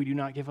if we do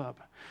not give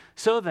up.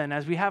 So then,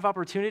 as we have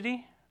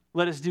opportunity,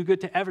 let us do good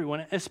to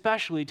everyone,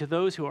 especially to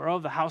those who are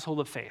of the household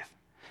of faith.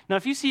 Now,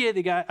 if you see a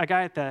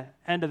guy at the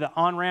end of the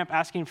on-ramp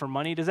asking for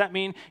money, does that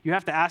mean you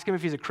have to ask him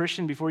if he's a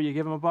Christian before you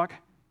give him a buck?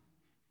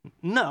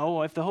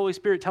 No, if the Holy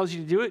Spirit tells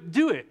you to do it,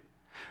 do it.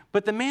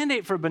 But the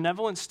mandate for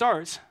benevolence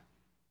starts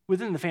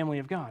within the family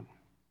of God.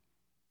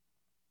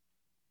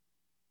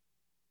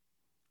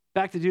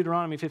 Back to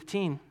Deuteronomy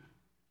 15.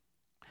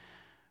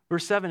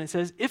 Verse 7, it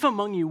says, if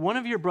among you one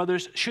of your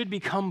brothers should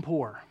become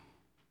poor.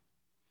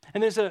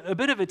 And there's a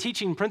bit of a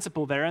teaching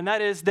principle there, and that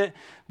is that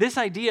this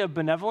idea of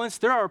benevolence,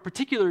 there are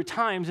particular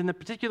times in the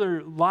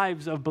particular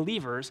lives of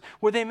believers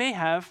where they may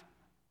have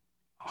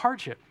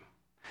hardship.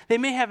 They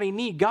may have a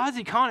need. God's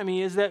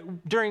economy is that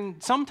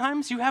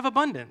sometimes you have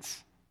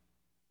abundance.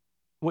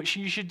 What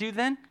you should do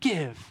then?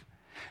 Give.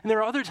 And there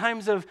are other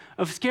times of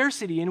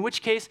scarcity, in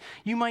which case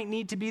you might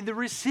need to be the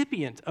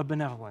recipient of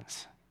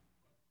benevolence.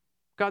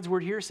 God's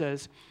word here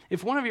says,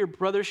 if one of your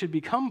brothers should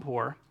become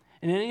poor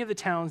in any of the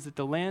towns that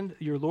the land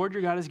your Lord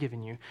your God has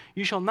given you,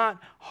 you shall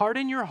not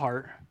harden your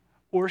heart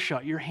or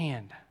shut your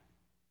hand.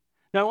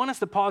 Now, I want us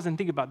to pause and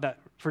think about that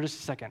for just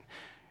a second.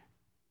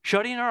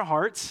 Shutting our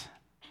hearts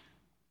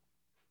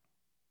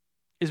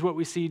is what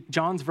we see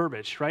John's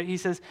verbiage, right? He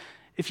says,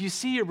 if you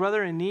see your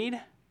brother in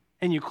need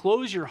and you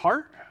close your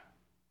heart,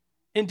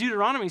 in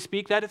Deuteronomy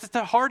speak, that is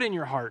to harden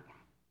your heart.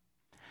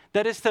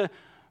 That is to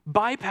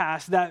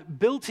bypass that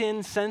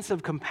built-in sense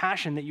of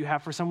compassion that you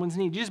have for someone's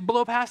need. You just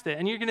blow past it,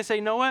 and you're going to say,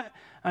 you know what?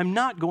 I'm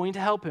not going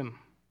to help him.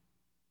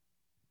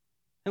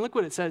 And look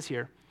what it says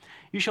here.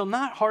 You shall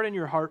not harden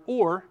your heart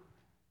or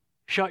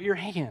shut your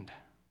hand.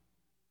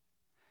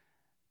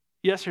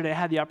 Yesterday, I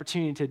had the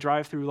opportunity to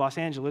drive through Los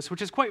Angeles,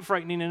 which is quite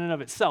frightening in and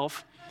of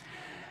itself.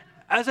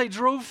 As I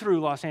drove through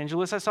Los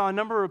Angeles, I saw a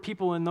number of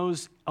people in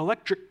those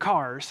electric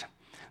cars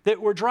that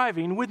were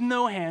driving with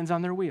no hands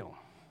on their wheel.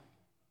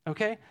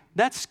 Okay?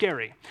 That's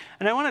scary.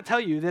 And I want to tell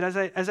you that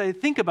as I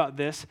think about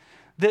this,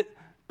 that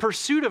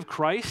pursuit of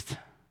Christ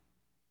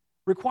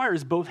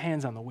requires both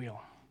hands on the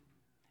wheel.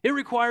 It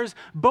requires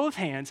both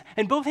hands,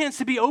 and both hands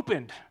to be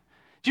opened.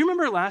 Do you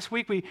remember last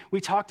week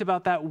we talked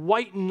about that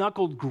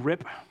white-knuckled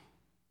grip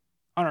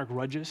on our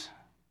grudges?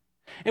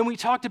 And we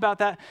talked about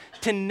that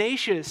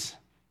tenacious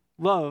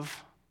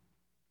love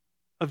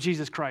of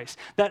Jesus Christ,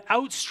 that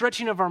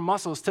outstretching of our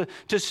muscles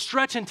to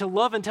stretch and to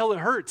love until it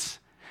hurts.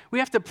 We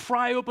have to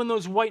pry open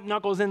those white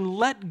knuckles and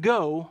let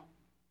go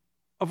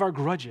of our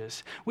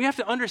grudges. We have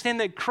to understand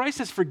that Christ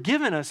has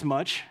forgiven us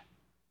much,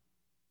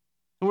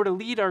 and we're to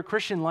lead our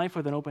Christian life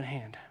with an open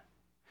hand.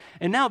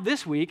 And now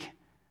this week,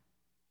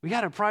 we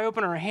got to pry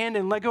open our hand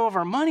and let go of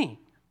our money.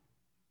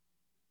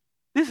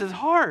 This is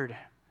hard.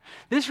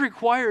 This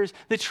requires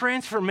the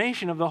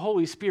transformation of the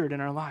Holy Spirit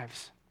in our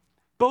lives.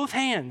 Both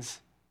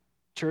hands,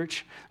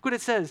 church. Look what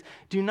it says.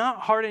 Do not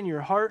harden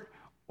your heart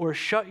or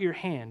shut your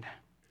hand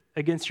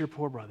against your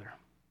poor brother.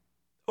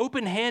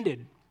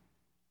 Open-handed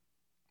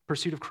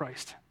pursuit of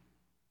Christ.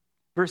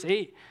 Verse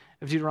 8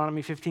 of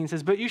Deuteronomy 15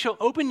 says, but you shall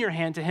open your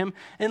hand to him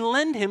and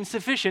lend him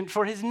sufficient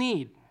for his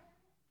need.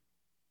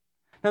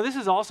 Now, this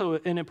is also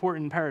an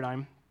important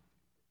paradigm.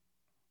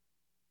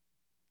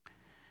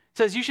 It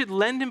says you should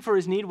lend him for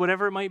his need,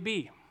 whatever it might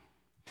be.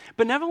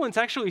 Benevolence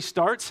actually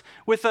starts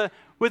with a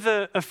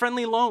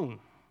friendly loan.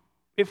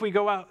 If we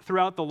go out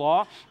throughout the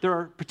law, there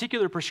are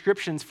particular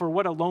prescriptions for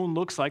what a loan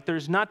looks like.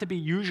 There's not to be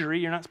usury.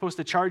 You're not supposed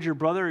to charge your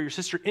brother or your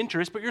sister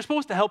interest, but you're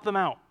supposed to help them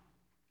out.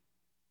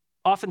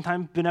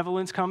 Oftentimes,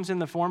 benevolence comes in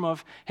the form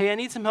of, hey, I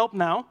need some help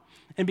now,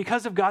 and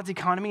because of God's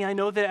economy, I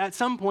know that at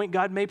some point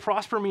God may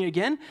prosper me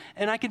again,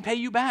 and I can pay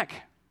you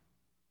back.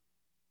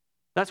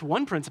 That's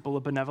one principle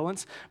of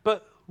benevolence,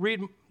 but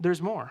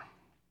there's more.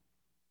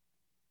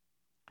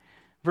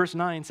 Verse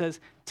 9 says,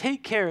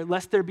 take care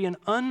lest there be an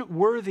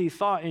unworthy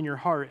thought in your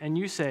heart, and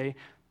you say,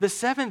 the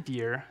 7th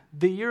year,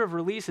 the year of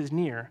release is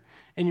near,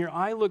 and your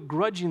eye look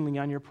grudgingly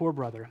on your poor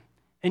brother,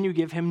 and you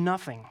give him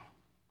nothing.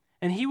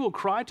 And he will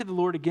cry to the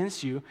Lord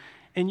against you,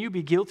 and you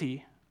be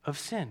guilty of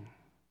sin.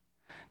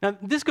 Now,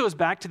 this goes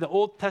back to the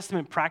Old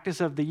Testament practice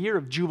of the year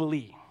of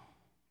Jubilee.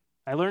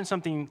 I learned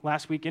something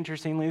last week,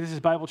 interestingly. This is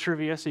Bible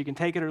trivia, so you can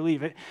take it or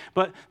leave it.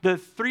 But the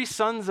three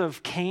sons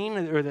of Cain,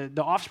 or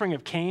the offspring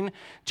of Cain,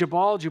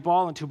 Jabal,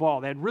 Jubal, and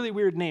Tubal, they had really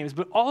weird names,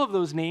 but all of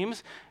those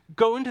names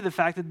go into the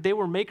fact that they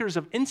were makers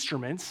of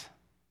instruments,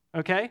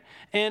 okay?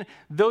 And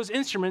those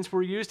instruments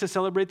were used to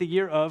celebrate the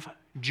year of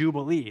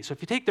Jubilee. So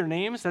if you take their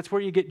names, that's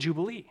where you get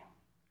Jubilee.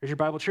 There's your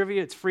Bible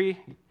trivia. It's free.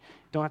 You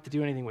don't have to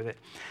do anything with it.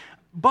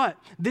 But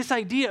this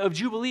idea of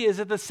Jubilee is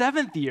that the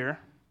seventh year,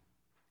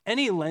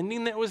 any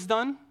lending that was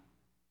done,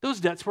 those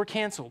debts were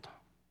canceled.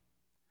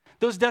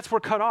 Those debts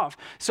were cut off.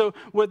 So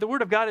what the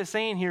Word of God is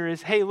saying here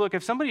is, hey, look,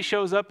 if somebody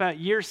shows up at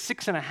year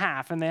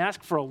 6.5 and they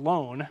ask for a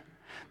loan,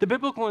 the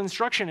biblical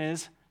instruction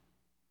is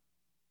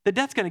the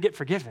debt's going to get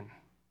forgiven,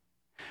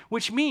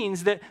 which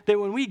means that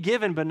when we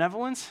give in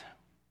benevolence,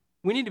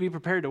 we need to be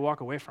prepared to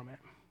walk away from it.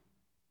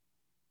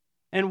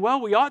 And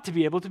well, we ought to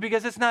be able to,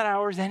 because it's not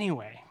ours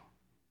anyway.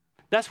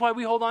 That's why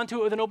we hold on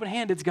to it with an open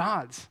hand. It's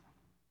God's.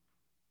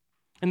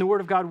 And the Word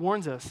of God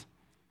warns us.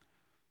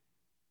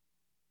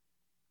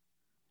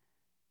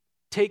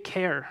 Take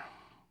care,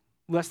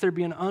 lest there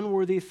be an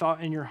unworthy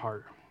thought in your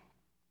heart.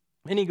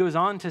 And he goes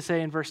on to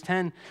say in verse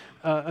 10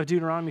 of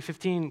Deuteronomy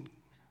 15,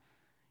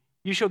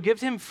 you shall give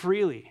to him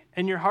freely,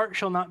 and your heart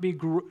shall not be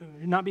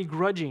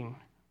grudging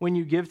when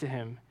you give to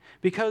him,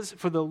 because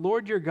for the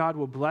Lord your God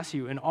will bless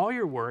you in all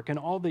your work and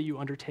all that you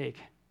undertake.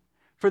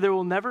 For there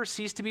will never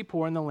cease to be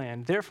poor in the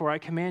land. Therefore I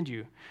command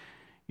you,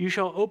 you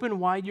shall open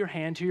wide your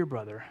hand to your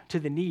brother, to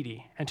the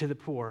needy, and to the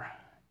poor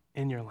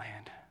in your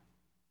land.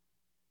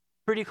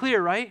 Pretty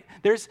clear, right?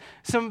 There's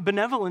some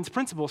benevolence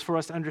principles for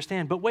us to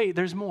understand, but wait,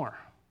 there's more.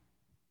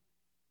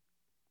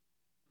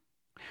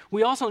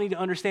 We also need to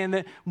understand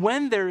that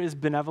when there is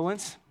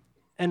benevolence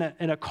and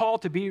a call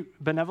to be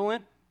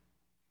benevolent,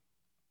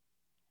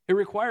 it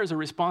requires a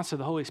response to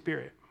the Holy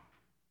Spirit.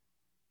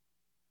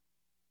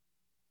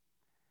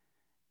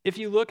 If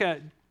you look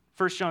at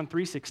 1 John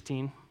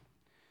 3:16,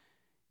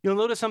 you'll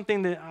notice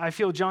something that I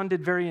feel John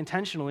did very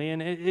intentionally,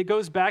 and it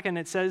goes back and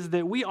it says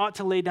that we ought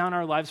to lay down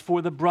our lives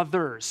for the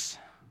brothers,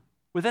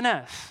 with an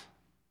S,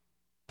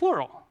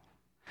 plural.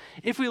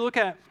 If we look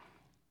at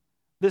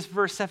this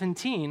verse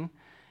 17,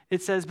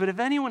 it says, but if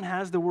anyone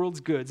has the world's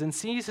goods and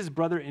sees his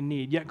brother in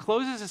need, yet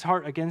closes his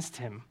heart against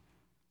him,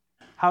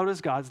 how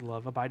does God's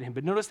love abide in him?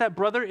 But notice that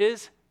brother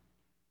is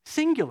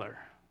singular.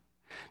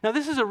 Now,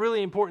 this is a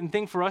really important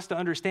thing for us to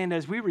understand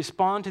as we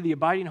respond to the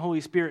abiding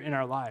Holy Spirit in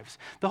our lives.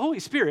 The Holy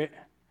Spirit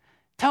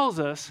tells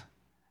us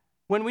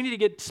when we need to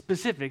get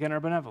specific in our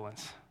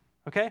benevolence,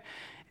 okay?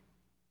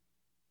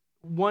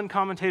 One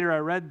commentator I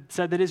read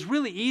said that it's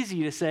really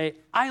easy to say,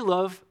 I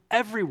love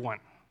everyone.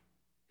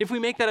 If we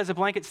make that as a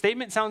blanket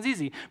statement, it sounds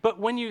easy. But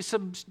when you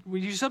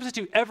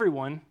substitute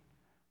everyone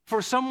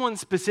for someone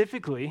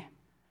specifically,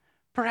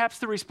 perhaps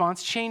the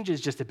response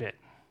changes just a bit.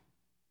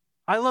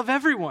 I love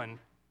everyone.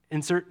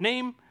 Insert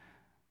name.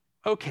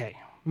 Okay,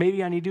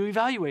 maybe I need to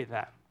evaluate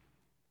that.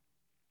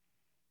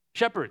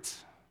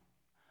 Shepherds,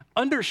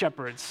 under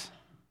shepherds,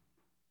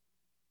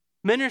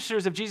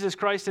 ministers of Jesus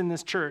Christ in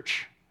this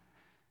church.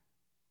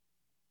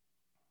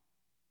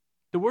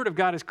 The Word of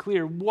God is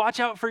clear. Watch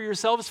out for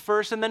yourselves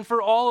first and then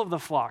for all of the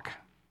flock.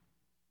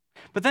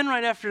 But then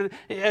right after,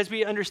 as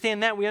we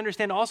understand that, we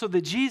understand also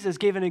that Jesus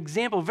gave an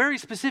example very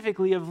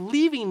specifically of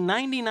leaving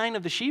 99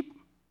 of the sheep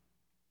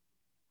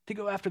to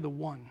go after the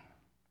one.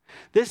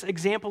 This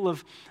example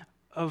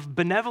of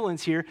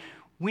benevolence here,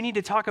 we need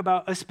to talk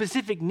about a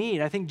specific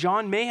need. I think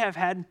John may have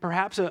had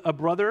perhaps a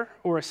brother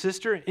or a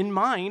sister in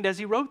mind as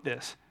he wrote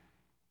this.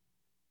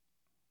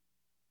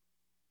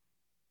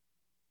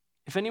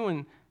 If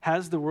anyone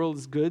has the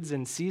world's goods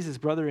and sees his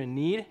brother in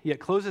need,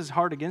 yet closes his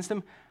heart against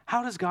him,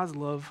 how does God's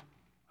love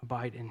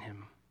abide in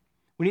him?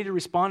 We need to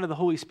respond to the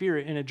Holy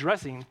Spirit in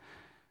addressing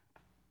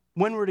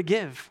when we're to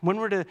give, when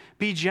we're to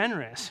be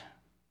generous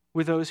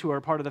with those who are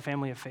part of the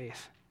family of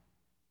faith.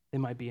 They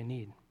might be in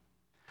need.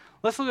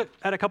 Let's look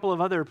at a couple of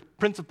other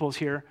principles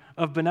here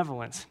of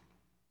benevolence.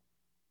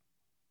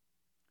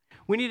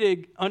 We need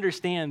to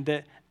understand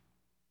that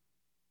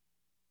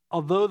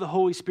although the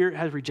Holy Spirit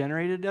has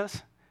regenerated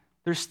us,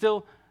 there's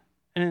still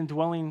an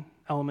indwelling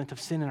element of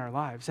sin in our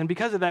lives. And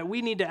because of that,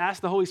 we need to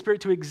ask the Holy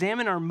Spirit to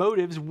examine our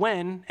motives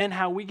when and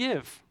how we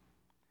give.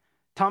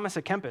 Thomas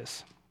à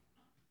Kempis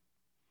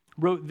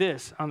wrote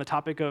this on the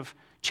topic of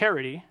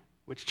charity,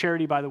 which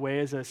charity, by the way,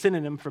 is a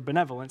synonym for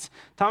benevolence.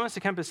 Thomas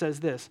à Kempis says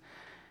this,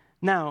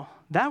 now,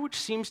 that which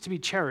seems to be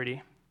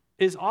charity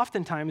is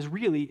oftentimes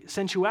really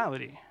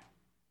sensuality.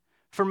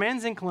 For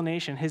man's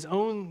inclination, his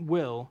own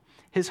will,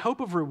 his hope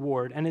of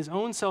reward, and his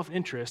own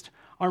self-interest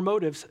are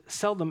motives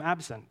seldom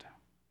absent.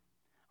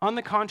 On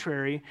the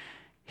contrary,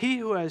 he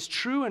who has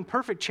true and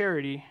perfect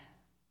charity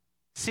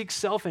seeks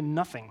self in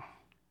nothing,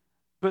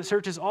 but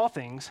searches all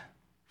things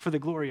for the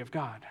glory of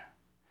God.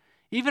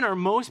 Even our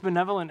most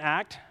benevolent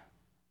act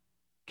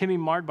can be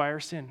marred by our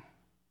sin.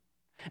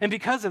 And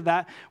because of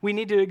that, we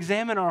need to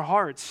examine our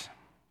hearts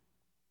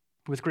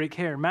with great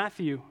care.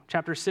 Matthew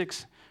chapter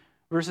 6,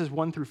 verses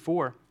 1 through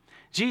 4.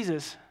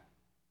 Jesus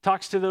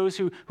talks to those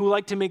who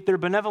like to make their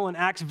benevolent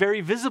acts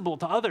very visible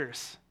to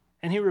others.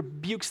 and he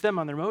rebukes them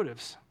on their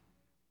motives.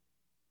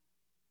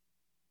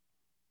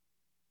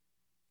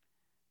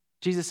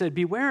 Jesus said,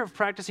 "Beware of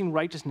practicing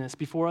righteousness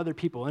before other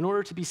people in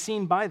order to be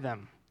seen by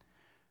them,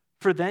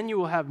 for then you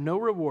will have no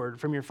reward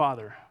from your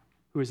Father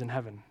who is in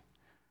heaven.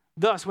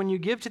 Thus, when you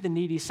give to the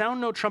needy, sound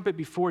no trumpet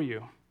before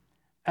you,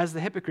 as the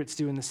hypocrites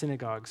do in the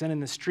synagogues and in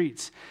the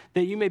streets,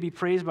 that you may be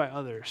praised by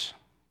others.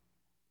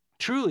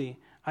 Truly,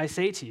 I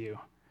say to you,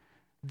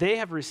 they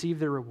have received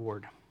their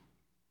reward.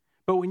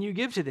 But when you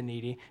give to the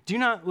needy, do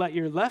not let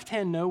your left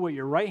hand know what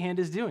your right hand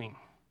is doing,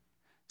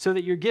 so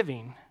that your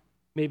giving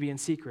may be in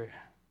secret.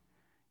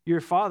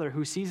 Your Father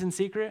who sees in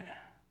secret,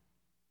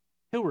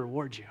 he'll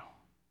reward you."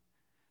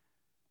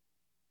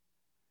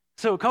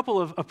 So a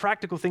couple of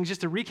practical things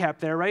just to recap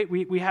there, right?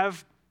 We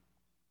have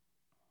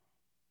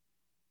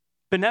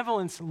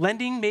benevolence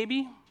lending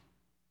maybe,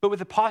 but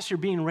with a posture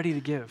being ready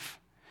to give.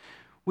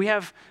 We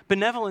have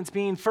benevolence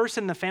being first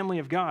in the family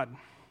of God.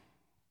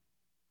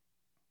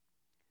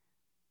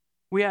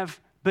 We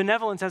have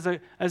benevolence as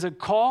a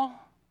call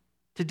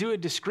to do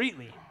it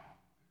discreetly.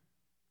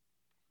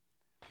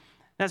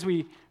 As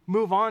we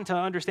move on to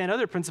understand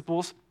other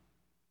principles,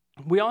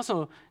 we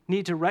also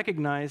need to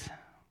recognize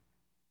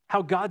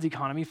how God's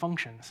economy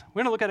functions. We're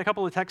going to look at a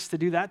couple of texts to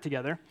do that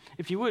together.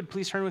 If you would,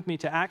 please turn with me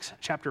to Acts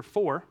chapter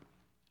 4.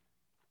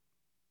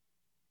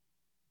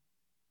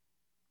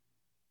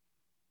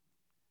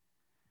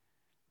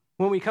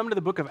 When we come to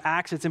the book of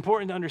Acts, it's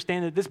important to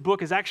understand that this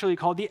book is actually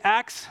called the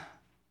Acts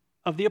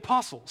of the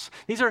Apostles.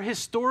 These are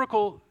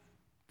historical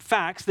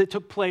facts that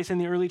took place in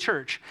the early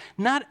church.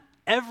 Not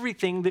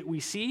everything that we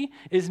see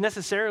is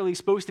necessarily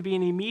supposed to be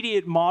an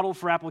immediate model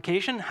for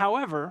application.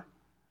 However,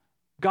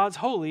 God's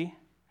holy,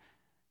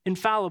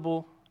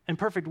 infallible, and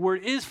perfect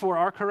word is for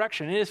our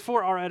correction. It is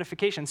for our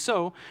edification.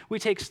 So we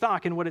take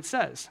stock in what it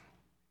says.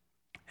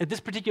 At this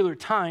particular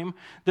time,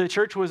 the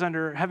church was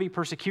under heavy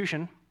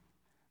persecution.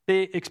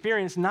 They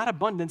experienced not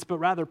abundance, but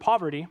rather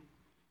poverty.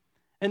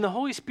 And the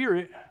Holy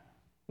Spirit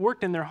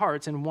worked in their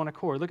hearts in one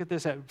accord. Look at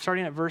this,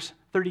 starting at verse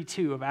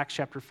 32 of Acts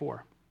chapter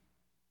 4.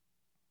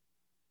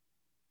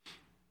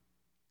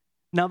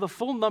 Now the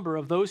full number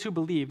of those who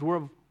believed were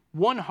of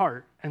one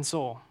heart and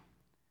soul.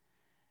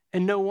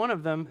 And no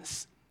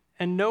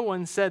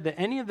one said that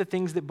any of the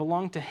things that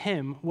belonged to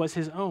him was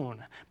his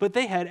own, but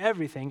they had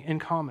everything in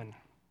common.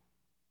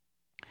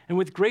 And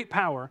with great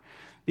power,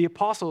 the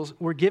apostles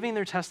were giving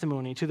their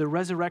testimony to the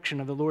resurrection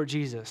of the Lord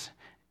Jesus,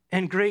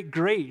 and great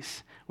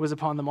grace was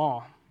upon them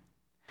all.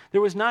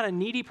 There was not a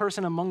needy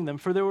person among them,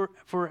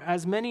 for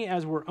as many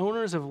as were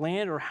owners of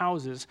land or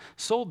houses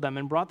sold them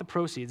and brought the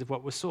proceeds of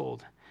what was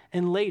sold,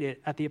 and laid it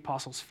at the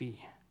apostles' feet.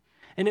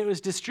 And it was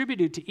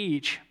distributed to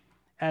each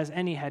as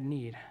any had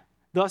need.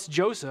 Thus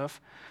Joseph,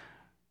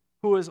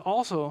 who was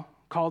also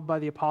called by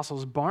the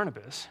apostles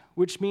Barnabas,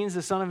 which means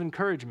the son of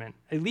encouragement,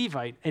 a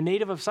Levite, a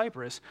native of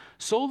Cyprus,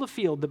 sold a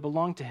field that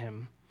belonged to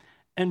him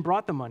and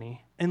brought the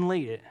money and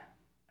laid it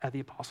at the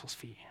apostles'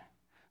 feet.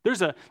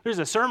 There's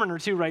a sermon or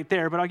two right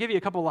there, but I'll give you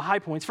a couple of high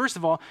points. First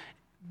of all,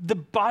 the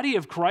body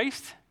of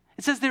Christ,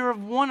 it says they're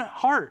of one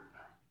heart.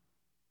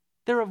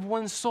 They're of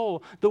one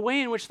soul. The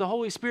way in which the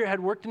Holy Spirit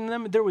had worked in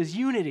them, there was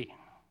unity.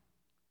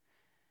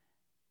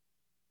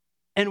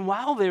 And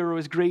while there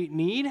was great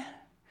need,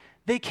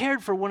 they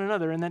cared for one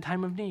another in that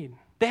time of need.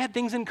 They had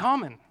things in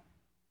common. A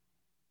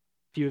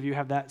few of you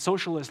have that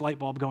socialist light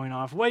bulb going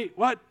off. Wait,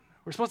 what?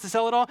 We're supposed to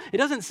sell it all? It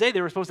doesn't say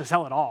they were supposed to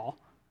sell it all,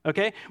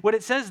 okay? What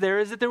it says there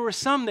is that there were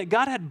some that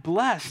God had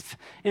blessed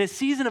in a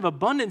season of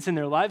abundance in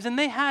their lives, and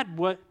they had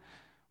what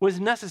was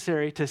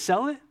necessary to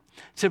sell it,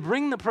 to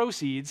bring the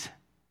proceeds,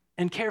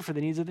 and care for the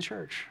needs of the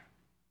church.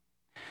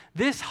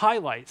 This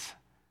highlights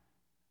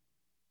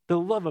the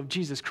love of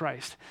Jesus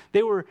Christ.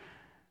 They were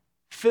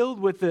filled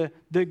with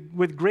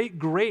with great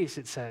grace,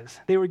 it says.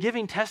 They were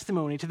giving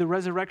testimony to the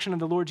resurrection of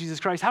the Lord Jesus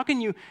Christ. How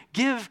can you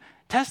give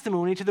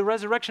testimony to the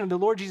resurrection of the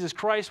Lord Jesus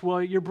Christ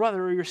while your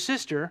brother or your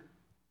sister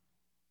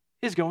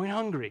is going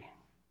hungry?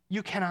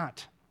 You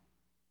cannot.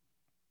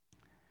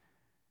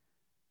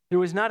 There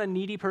was not a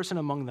needy person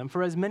among them,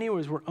 for as many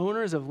as were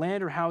owners of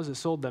land or houses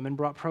sold them and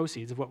brought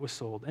proceeds of what was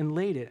sold and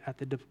laid it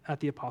at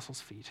the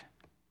apostles' feet.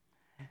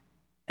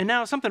 And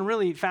now something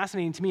really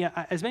fascinating to me,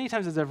 as many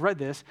times as I've read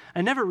this,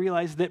 I never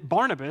realized that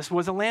Barnabas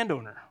was a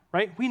landowner,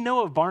 right? We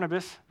know of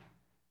Barnabas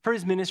for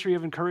his ministry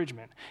of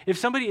encouragement. If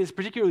somebody is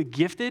particularly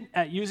gifted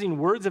at using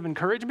words of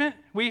encouragement,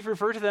 we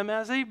refer to them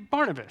as a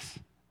Barnabas,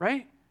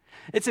 right?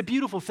 It's a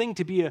beautiful thing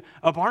to be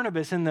a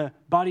Barnabas in the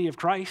body of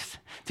Christ,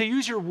 to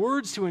use your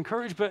words to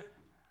encourage, but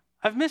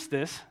I've missed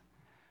this.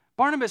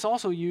 Barnabas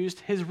also used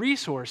his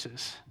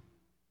resources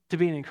to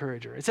be an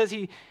encourager. It says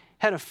he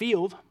had a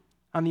field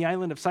on the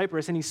island of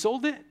Cyprus, and he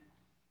sold it,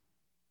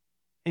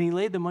 and he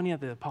laid the money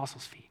at the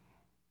apostles' feet.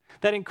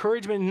 That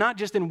encouragement, not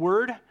just in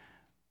word,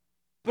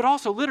 but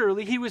also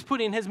literally, he was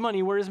putting his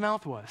money where his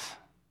mouth was.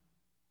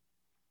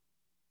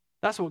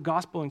 That's what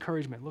gospel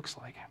encouragement looks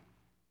like.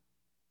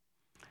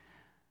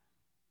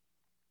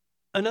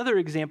 Another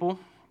example,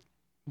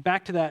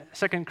 back to that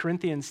 2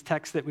 Corinthians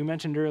text that we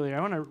mentioned earlier,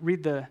 I want to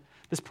read the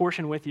this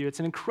portion with you. It's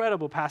an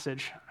incredible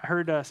passage. I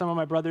heard some of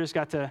my brothers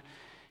got to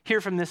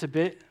hear from this a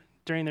bit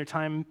during their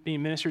time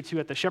being ministered to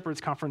at the Shepherd's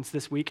Conference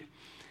this week.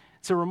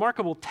 It's a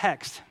remarkable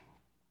text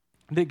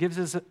that gives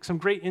us some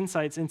great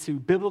insights into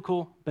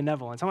biblical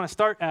benevolence. I want to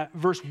start at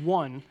verse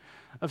 1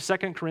 of 2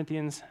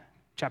 Corinthians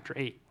chapter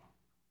 8.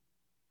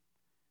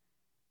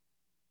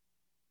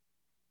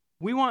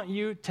 We want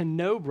you to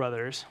know,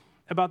 brothers,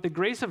 about the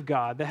grace of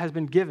God that has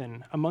been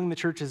given among the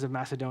churches of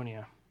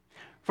Macedonia.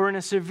 For in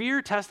a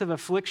severe test of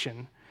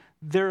affliction,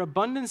 their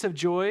abundance of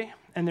joy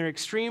and their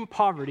extreme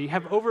poverty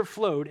have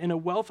overflowed in a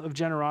wealth of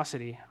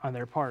generosity on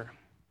their part.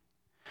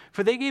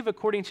 For they gave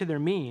according to their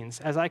means,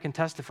 as I can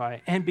testify,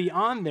 and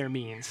beyond their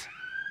means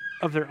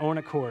of their own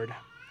accord,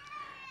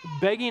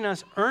 begging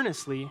us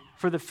earnestly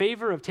for the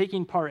favor of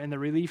taking part in the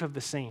relief of the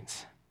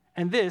saints.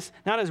 And this,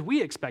 not as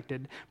we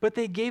expected, but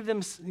they gave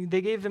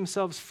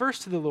themselves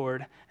first to the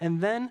Lord, and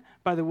then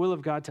by the will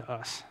of God to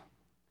us.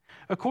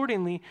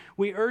 Accordingly,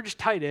 we urge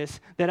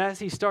Titus that as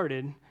he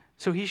started,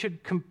 so he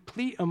should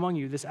complete among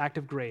you this act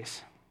of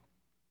grace.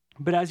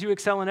 But as you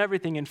excel in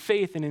everything, in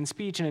faith and in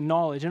speech and in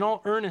knowledge, in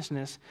all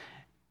earnestness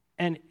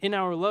and in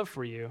our love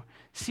for you,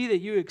 see that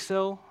you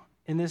excel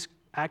in this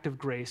act of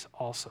grace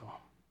also.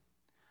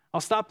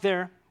 I'll stop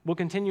there. We'll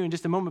continue in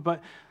just a moment,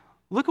 but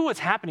look at what's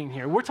happening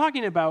here. We're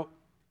talking about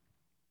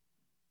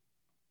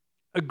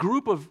a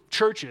group of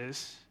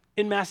churches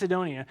in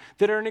Macedonia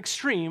that are in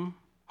extreme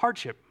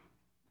hardship.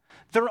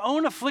 Their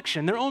own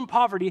affliction, their own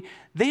poverty,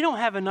 they don't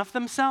have enough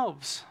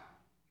themselves.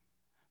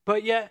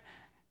 But yet,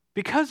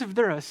 because of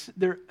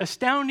their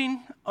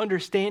astounding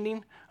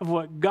understanding of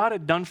what God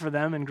had done for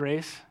them in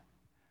grace,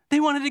 they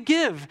wanted to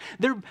give.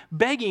 They're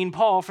begging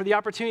Paul for the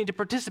opportunity to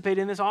participate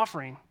in this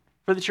offering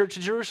for the church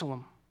of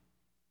Jerusalem.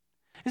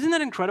 Isn't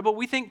that incredible?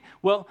 We think,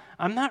 well,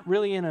 I'm not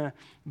really in a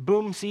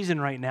boom season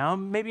right now.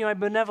 Maybe my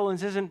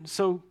benevolence isn't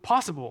so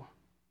possible.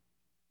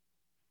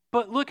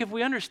 But look, if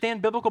we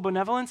understand biblical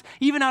benevolence,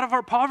 even out of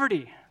our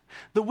poverty,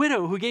 the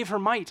widow who gave her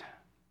mite.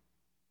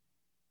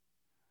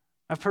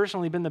 I've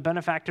personally been the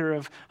benefactor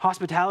of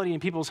hospitality in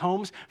people's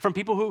homes from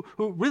people who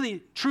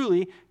really,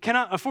 truly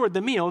cannot afford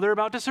the meal they're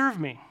about to serve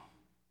me.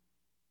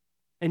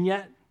 And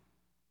yet,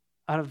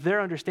 out of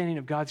their understanding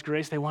of God's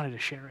grace, they wanted to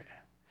share it.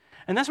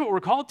 And that's what we're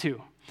called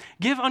to.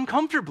 Give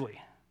uncomfortably.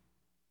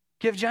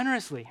 Give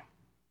generously.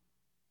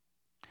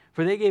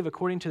 For they gave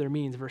according to their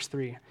means, verse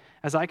 3,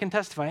 as I can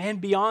testify, and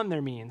beyond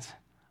their means,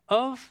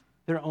 of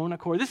their own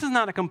accord. This is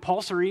not a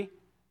compulsory.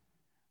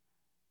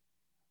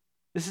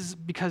 This is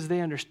because they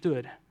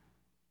understood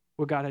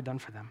what God had done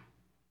for them.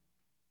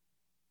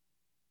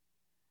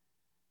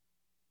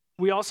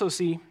 We also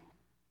see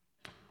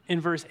in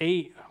verse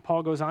 8,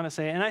 Paul goes on to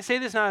say, and I say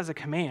this not as a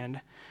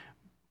command,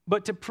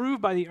 but to prove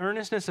by the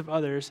earnestness of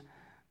others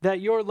that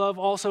your love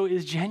also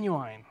is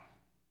genuine.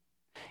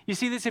 You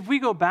see this, if we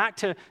go back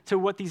to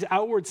what these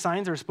outward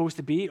signs are supposed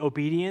to be,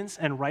 obedience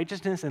and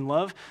righteousness and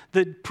love,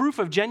 the proof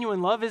of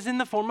genuine love is in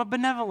the form of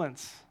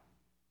benevolence.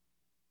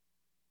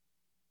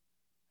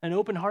 An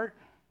open heart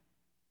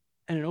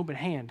and an open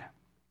hand.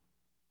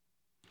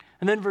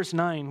 And then verse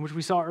 9, which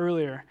we saw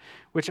earlier,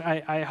 which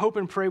I hope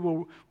and pray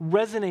will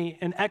resonate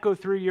and echo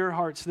through your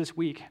hearts this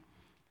week.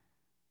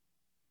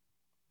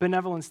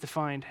 Benevolence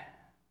defined.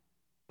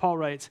 Paul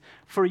writes,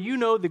 for you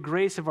know the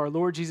grace of our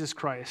Lord Jesus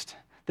Christ,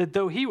 that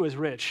though he was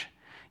rich,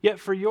 yet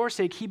for your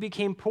sake he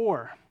became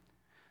poor,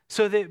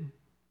 so that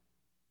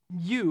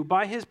you,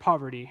 by his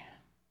poverty,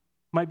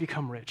 might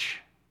become rich.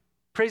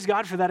 Praise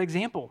God for that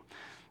example.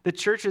 The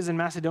churches in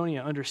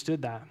Macedonia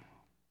understood that.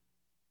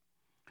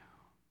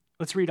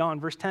 Let's read on.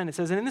 Verse 10, it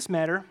says, and in this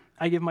matter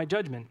I give my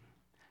judgment.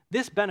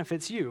 This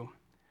benefits you,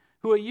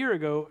 who a year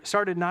ago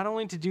started not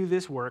only to do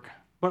this work,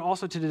 but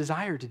also to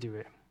desire to do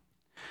it.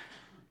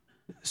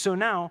 So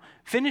now,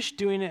 finish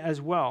doing it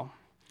as well,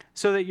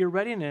 so that your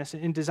readiness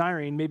in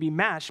desiring may be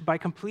matched by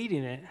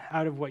completing it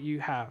out of what you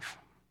have.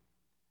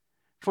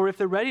 For if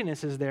the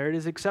readiness is there, it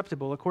is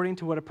acceptable according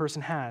to what a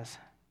person has,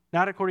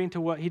 not according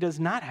to what he does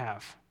not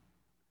have.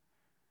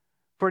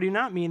 For I do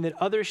not mean that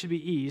others should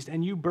be eased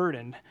and you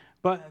burdened,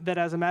 but that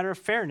as a matter of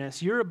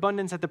fairness, your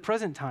abundance at the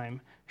present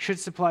time should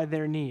supply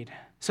their need,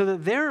 so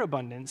that their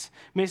abundance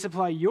may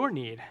supply your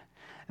need,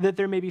 that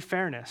there may be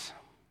fairness.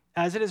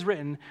 As it is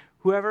written,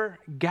 whoever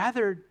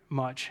gathered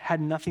much had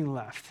nothing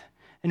left,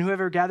 and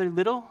whoever gathered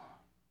little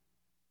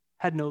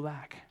had no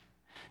lack.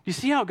 Do you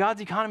see how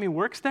God's economy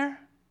works there?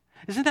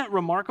 Isn't that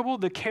remarkable?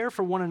 The care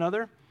for one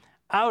another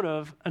out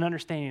of an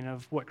understanding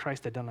of what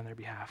Christ had done on their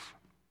behalf.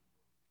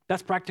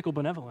 That's practical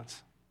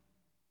benevolence.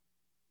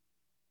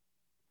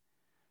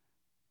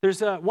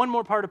 There's one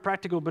more part of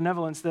practical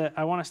benevolence that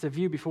I want us to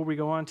view before we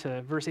go on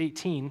to verse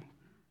 18,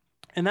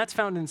 and that's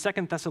found in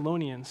 2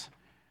 Thessalonians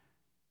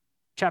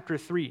chapter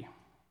 3.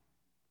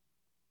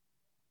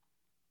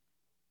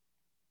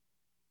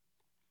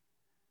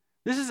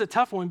 This is a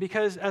tough one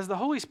because as the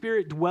Holy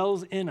Spirit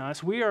dwells in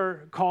us, we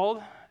are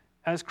called,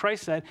 as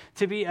Christ said,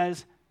 to be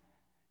as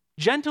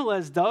gentle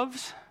as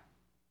doves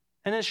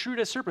and as shrewd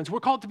as serpents. We're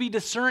called to be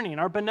discerning.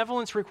 Our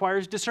benevolence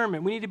requires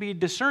discernment. We need to be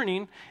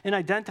discerning and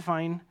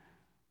identifying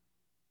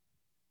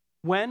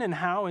when and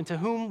how and to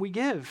whom we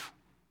give.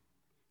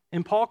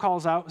 And Paul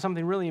calls out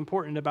something really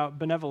important about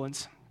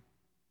benevolence.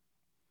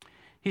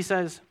 He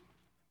says,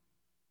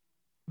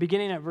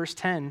 beginning at verse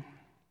 10,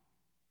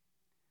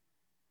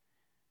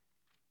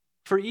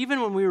 "For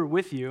even when we were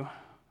with you,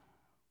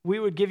 we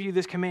would give you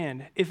this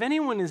command: if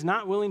anyone is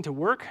not willing to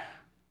work,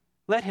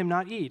 let him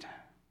not eat.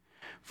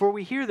 For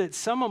we hear that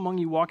some among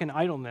you walk in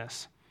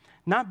idleness,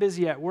 not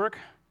busy at work,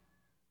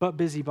 but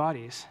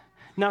busybodies.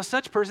 Now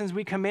such persons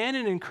we command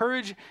and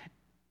encourage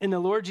in the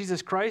Lord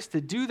Jesus Christ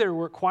to do their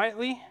work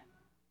quietly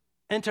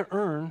and to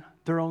earn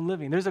their own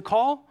living." There's a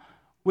call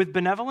with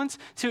benevolence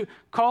to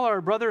call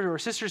our brothers or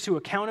sisters to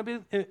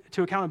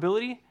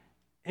accountability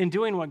in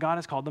doing what God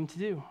has called them to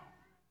do.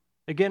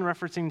 Again,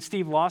 referencing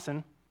Steve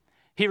Lawson,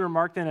 he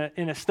remarked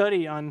in a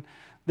study on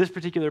this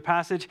particular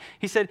passage,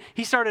 he said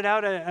he started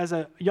out as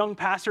a young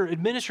pastor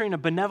administering a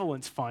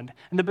benevolence fund,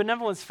 and the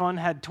benevolence fund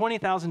had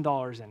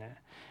 $20,000 in it.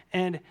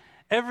 And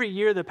every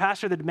year, the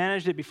pastor that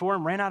managed it before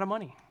him ran out of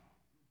money.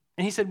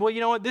 And he said, well, you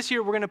know what, this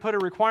year we're going to put a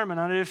requirement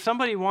on it. If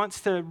somebody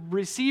wants to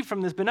receive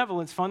from this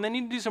benevolence fund, they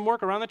need to do some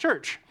work around the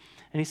church.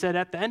 And he said,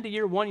 at the end of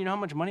year one, you know how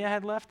much money I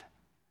had left?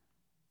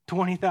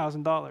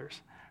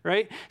 $20,000,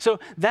 right? So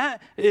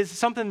that is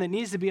something that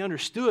needs to be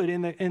understood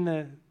in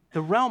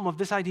the realm of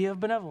this idea of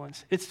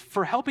benevolence. It's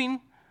for helping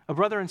a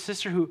brother and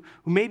sister who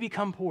may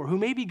become poor, who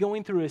may be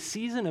going through a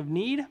season of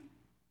need,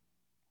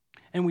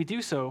 and we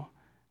do so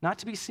not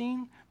to be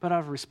seen, but out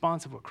of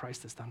response of what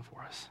Christ has done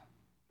for us.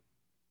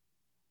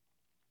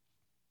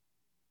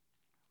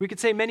 We could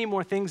say many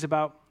more things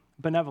about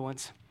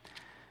benevolence,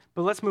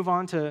 but let's move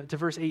on to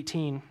verse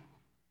 18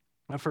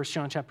 of 1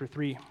 John chapter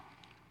 3.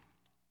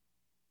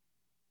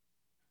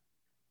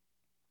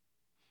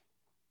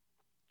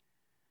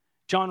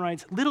 John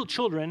writes, "Little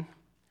children,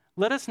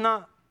 let us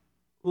not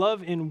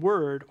love in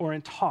word or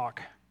in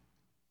talk,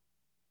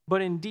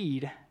 but in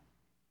deed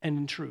and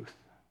in truth."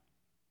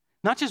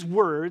 Not just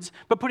words,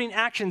 but putting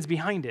actions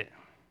behind it.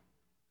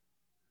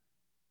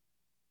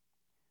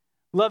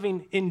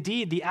 Loving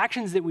indeed the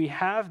actions that we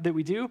have, that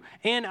we do,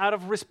 and out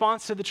of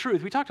response to the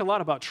truth. We talked a lot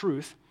about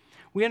truth.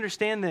 We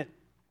understand that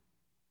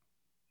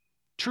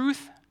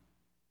truth,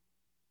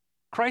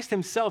 Christ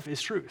himself is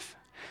truth.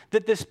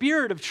 That the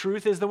Spirit of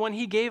truth is the one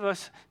he gave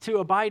us to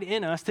abide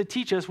in us, to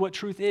teach us what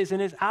truth is.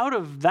 And it's out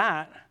of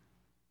that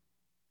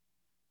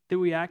that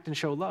we act and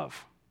show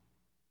love.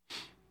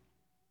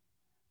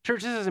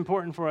 Church, this is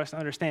important for us to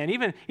understand.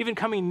 Even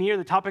coming near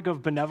the topic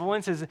of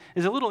benevolence is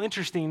a little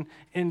interesting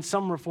in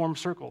some Reformed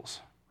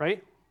circles,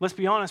 right? Let's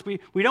be honest, we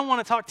don't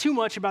want to talk too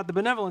much about the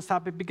benevolence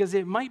topic because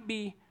it might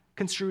be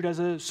construed as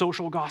a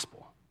social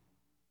gospel.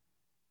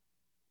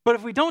 But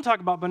if we don't talk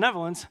about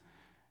benevolence,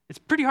 it's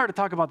pretty hard to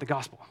talk about the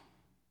gospel.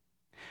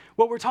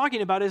 What we're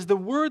talking about is the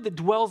word that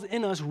dwells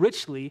in us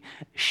richly,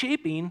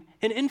 shaping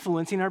and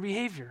influencing our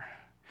behavior.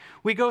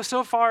 We go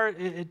so far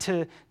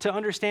to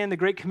understand the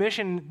Great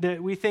Commission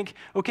that we think,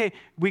 okay,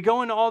 we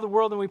go into all the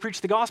world and we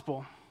preach the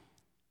gospel.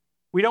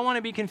 We don't want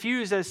to be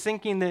confused as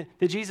thinking that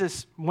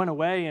Jesus went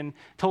away and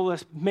told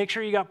us, make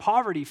sure you got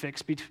poverty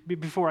fixed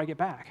before I get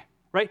back,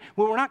 right?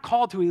 Well, we're not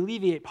called to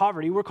alleviate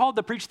poverty. We're called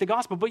to preach the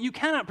gospel, but you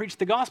cannot preach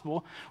the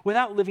gospel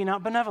without living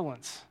out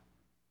benevolence.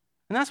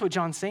 And that's what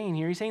John's saying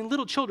here. He's saying,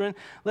 little children,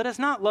 let us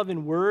not love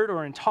in word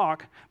or in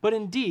talk, but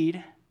in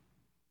deed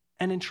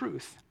and in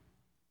truth.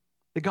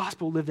 The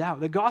gospel lived out.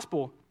 The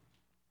gospel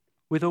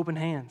with open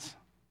hands.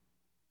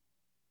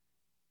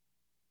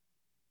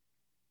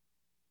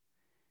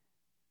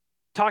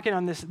 Talking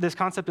on this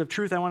concept of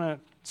truth, I want to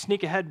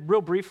sneak ahead real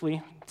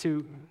briefly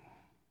to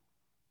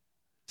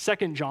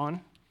 2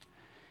 John.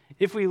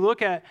 If we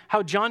look at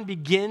how John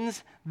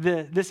begins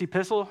this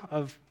epistle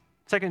of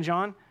 2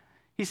 John,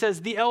 he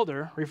says, the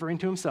elder, referring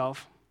to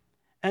himself,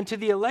 and to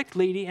the elect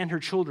lady and her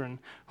children,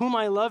 whom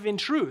I love in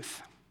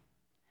truth.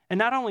 And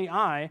not only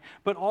I,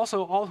 but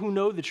also all who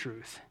know the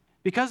truth,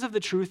 because of the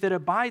truth that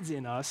abides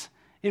in us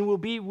and will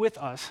be with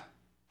us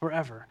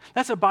forever.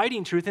 That's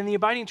abiding truth, and the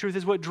abiding truth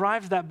is what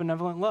drives that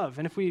benevolent love.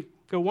 And if we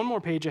go one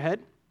more page ahead,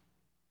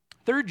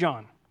 3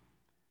 John,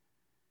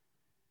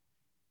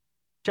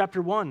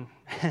 chapter 1,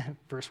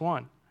 verse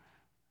 1.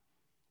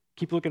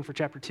 Keep looking for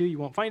chapter 2, you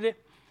won't find it.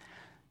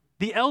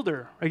 The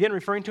elder, again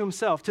referring to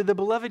himself, to the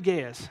beloved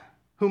Gaius,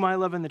 whom I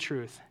love in the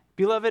truth.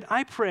 Beloved,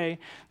 I pray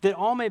that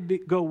all may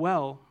go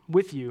well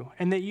with you,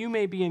 and that you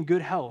may be in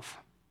good health,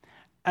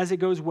 as it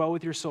goes well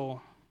with your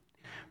soul.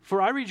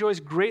 For I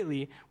rejoiced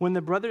greatly when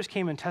the brothers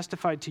came and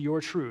testified to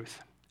your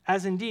truth,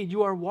 as indeed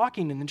you are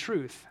walking in the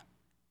truth.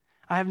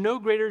 I have no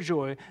greater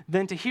joy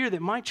than to hear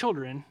that my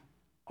children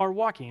are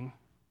walking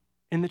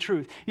in the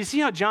truth. You see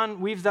how John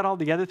weaves that all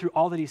together through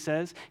all that he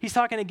says? He's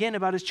talking again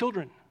about his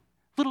children.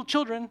 Little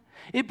children,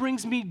 it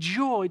brings me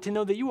joy to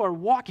know that you are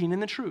walking in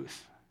the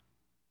truth.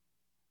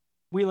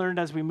 We learned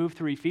as we moved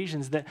through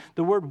Ephesians that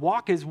the word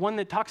walk is one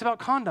that talks about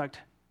conduct.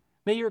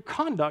 May your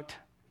conduct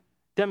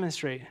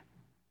demonstrate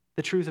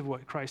the truth of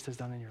what Christ has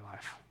done in your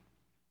life.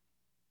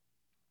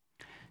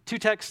 2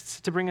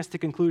 texts to bring us to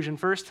conclusion.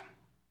 First,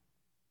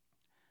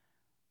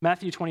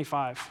 Matthew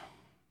 25.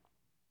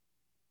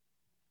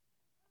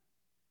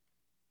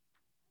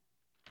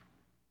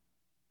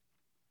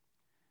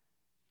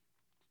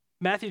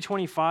 Matthew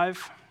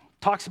 25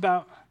 talks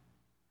about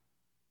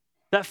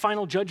that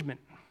final judgment.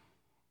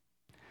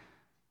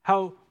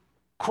 How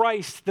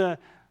Christ, the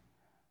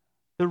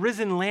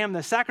risen lamb,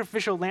 the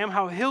sacrificial lamb,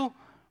 how he'll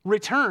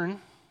return.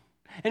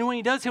 And when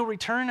he does, he'll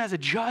return as a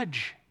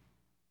judge.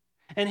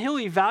 And he'll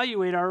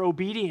evaluate our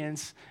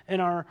obedience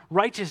and our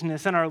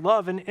righteousness and our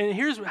love. And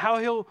here's how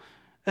he'll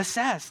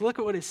assess. Look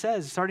at what it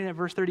says, starting at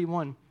verse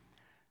 31.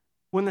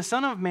 When the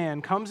Son of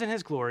Man comes in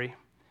his glory,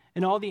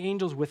 and all the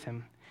angels with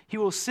him, he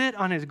will sit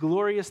on his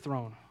glorious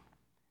throne.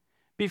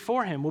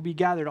 Before him will be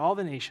gathered all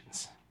the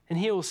nations, and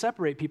he will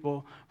separate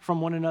people from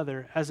one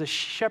another as a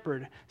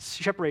shepherd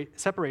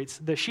separates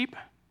the sheep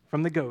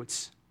from the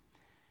goats.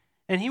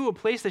 And he will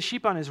place the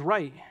sheep on his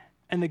right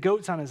and the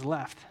goats on his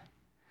left.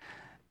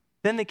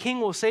 Then the king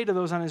will say to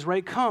those on his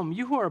right, "Come,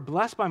 you who are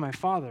blessed by my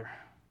Father.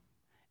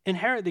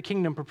 Inherit the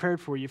kingdom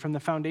prepared for you from the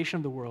foundation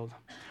of the world.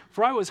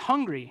 For I was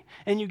hungry,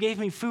 and you gave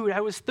me food.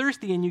 I was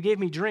thirsty, and you gave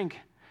me drink.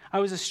 I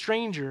was a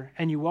stranger,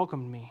 and you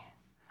welcomed me.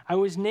 I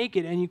was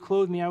naked, and you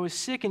clothed me. I was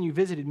sick, and you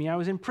visited me. I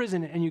was in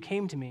prison, and you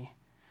came to me."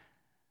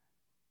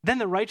 Then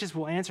the righteous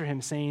will answer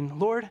him, saying,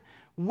 "Lord,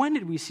 when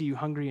did we see you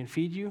hungry and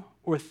feed you,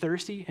 or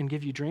thirsty and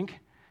give you drink?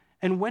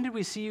 And when did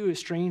we see you a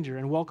stranger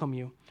and welcome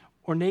you,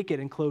 or naked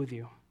and clothe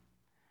you?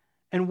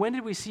 And when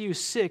did we see you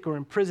sick or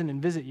in prison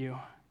and visit you?"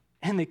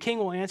 And the king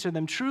will answer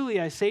them,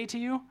 "Truly I say to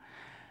you,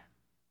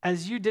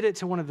 as you did it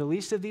to one of the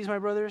least of these, my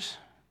brothers,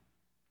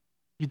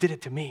 you did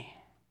it to me."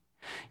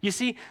 You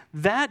see,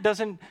 that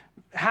doesn't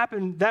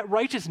happen, that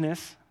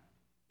righteousness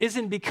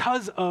isn't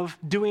because of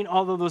doing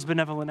all of those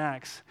benevolent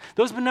acts.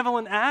 Those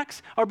benevolent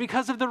acts are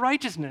because of the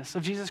righteousness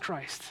of Jesus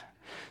Christ.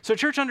 So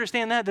church,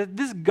 understand that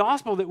this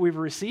gospel that we've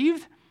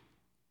received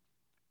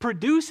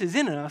produces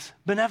in us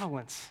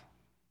benevolence.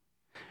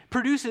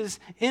 Produces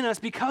in us,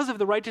 because of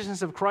the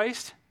righteousness of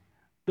Christ,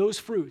 those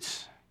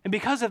fruits. And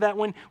because of that,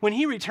 when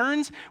he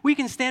returns, we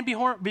can stand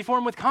before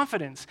him with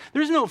confidence.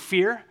 There's no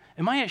fear.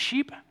 Am I a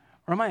sheep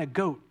or am I a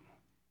goat?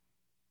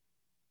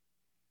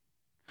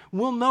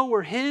 We'll know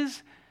we're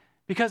his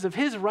because of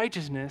his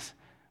righteousness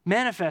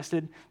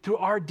manifested through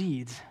our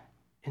deeds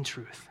in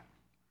truth.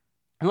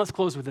 And let's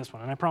close with this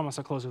one, and I promise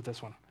I'll close with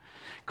this one.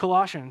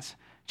 Colossians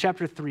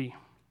chapter 3,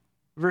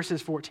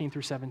 verses 14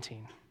 through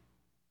 17.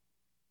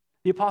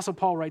 The Apostle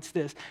Paul writes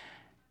this,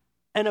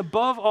 "And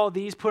above all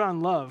these put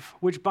on love,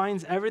 which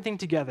binds everything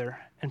together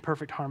in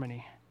perfect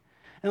harmony.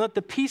 And let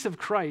the peace of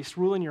Christ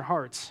rule in your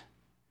hearts,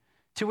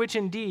 to which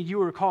indeed you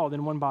were called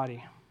in one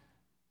body.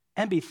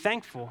 And be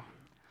thankful.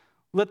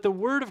 Let the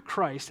word of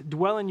Christ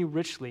dwell in you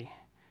richly,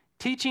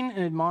 teaching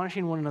and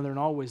admonishing one another in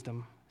all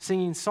wisdom,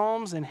 singing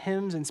psalms and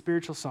hymns and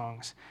spiritual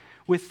songs,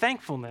 with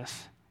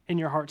thankfulness in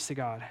your hearts to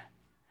God.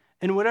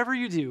 And whatever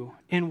you do,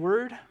 in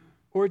word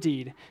or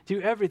deed,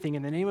 do everything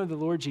in the name of the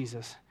Lord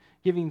Jesus,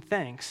 giving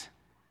thanks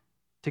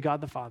to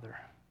God the Father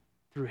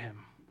through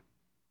him."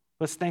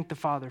 Let's thank the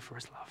Father for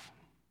his love.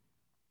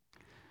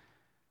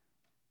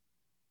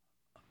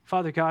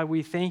 Father God,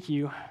 we thank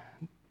you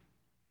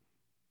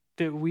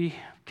that we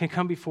can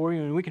come before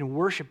you and we can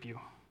worship you.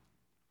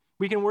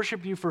 We can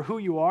worship you for who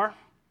you are.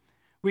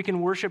 We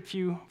can worship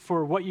you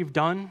for what you've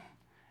done.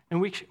 And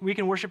we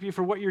can worship you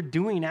for what you're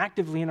doing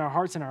actively in our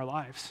hearts and our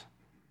lives.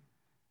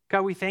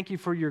 God, we thank you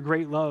for your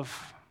great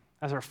love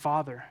as our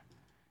Father.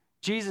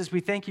 Jesus, we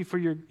thank you for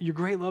your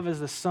great love as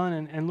the Son.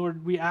 And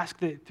Lord, we ask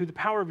that through the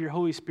power of your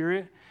Holy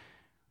Spirit,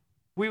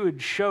 we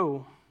would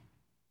show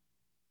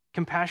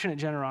compassionate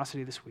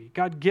generosity this week.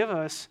 God, give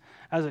us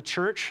as a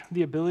church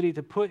the ability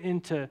to put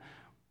into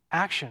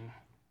action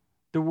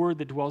the word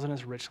that dwells in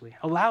us richly.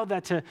 Allow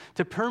that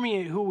to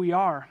permeate who we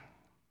are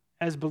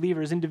as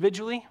believers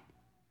individually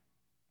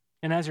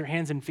and as your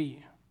hands and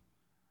feet.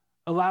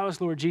 Allow us,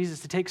 Lord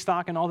Jesus, to take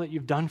stock in all that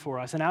you've done for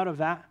us, and out of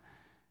that,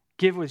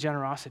 give with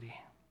generosity.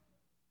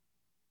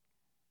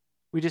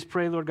 We just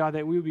pray, Lord God,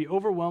 that we would be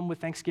overwhelmed with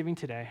thanksgiving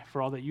today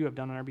for all that you have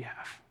done on our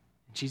behalf.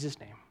 In Jesus'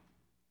 name,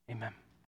 amen.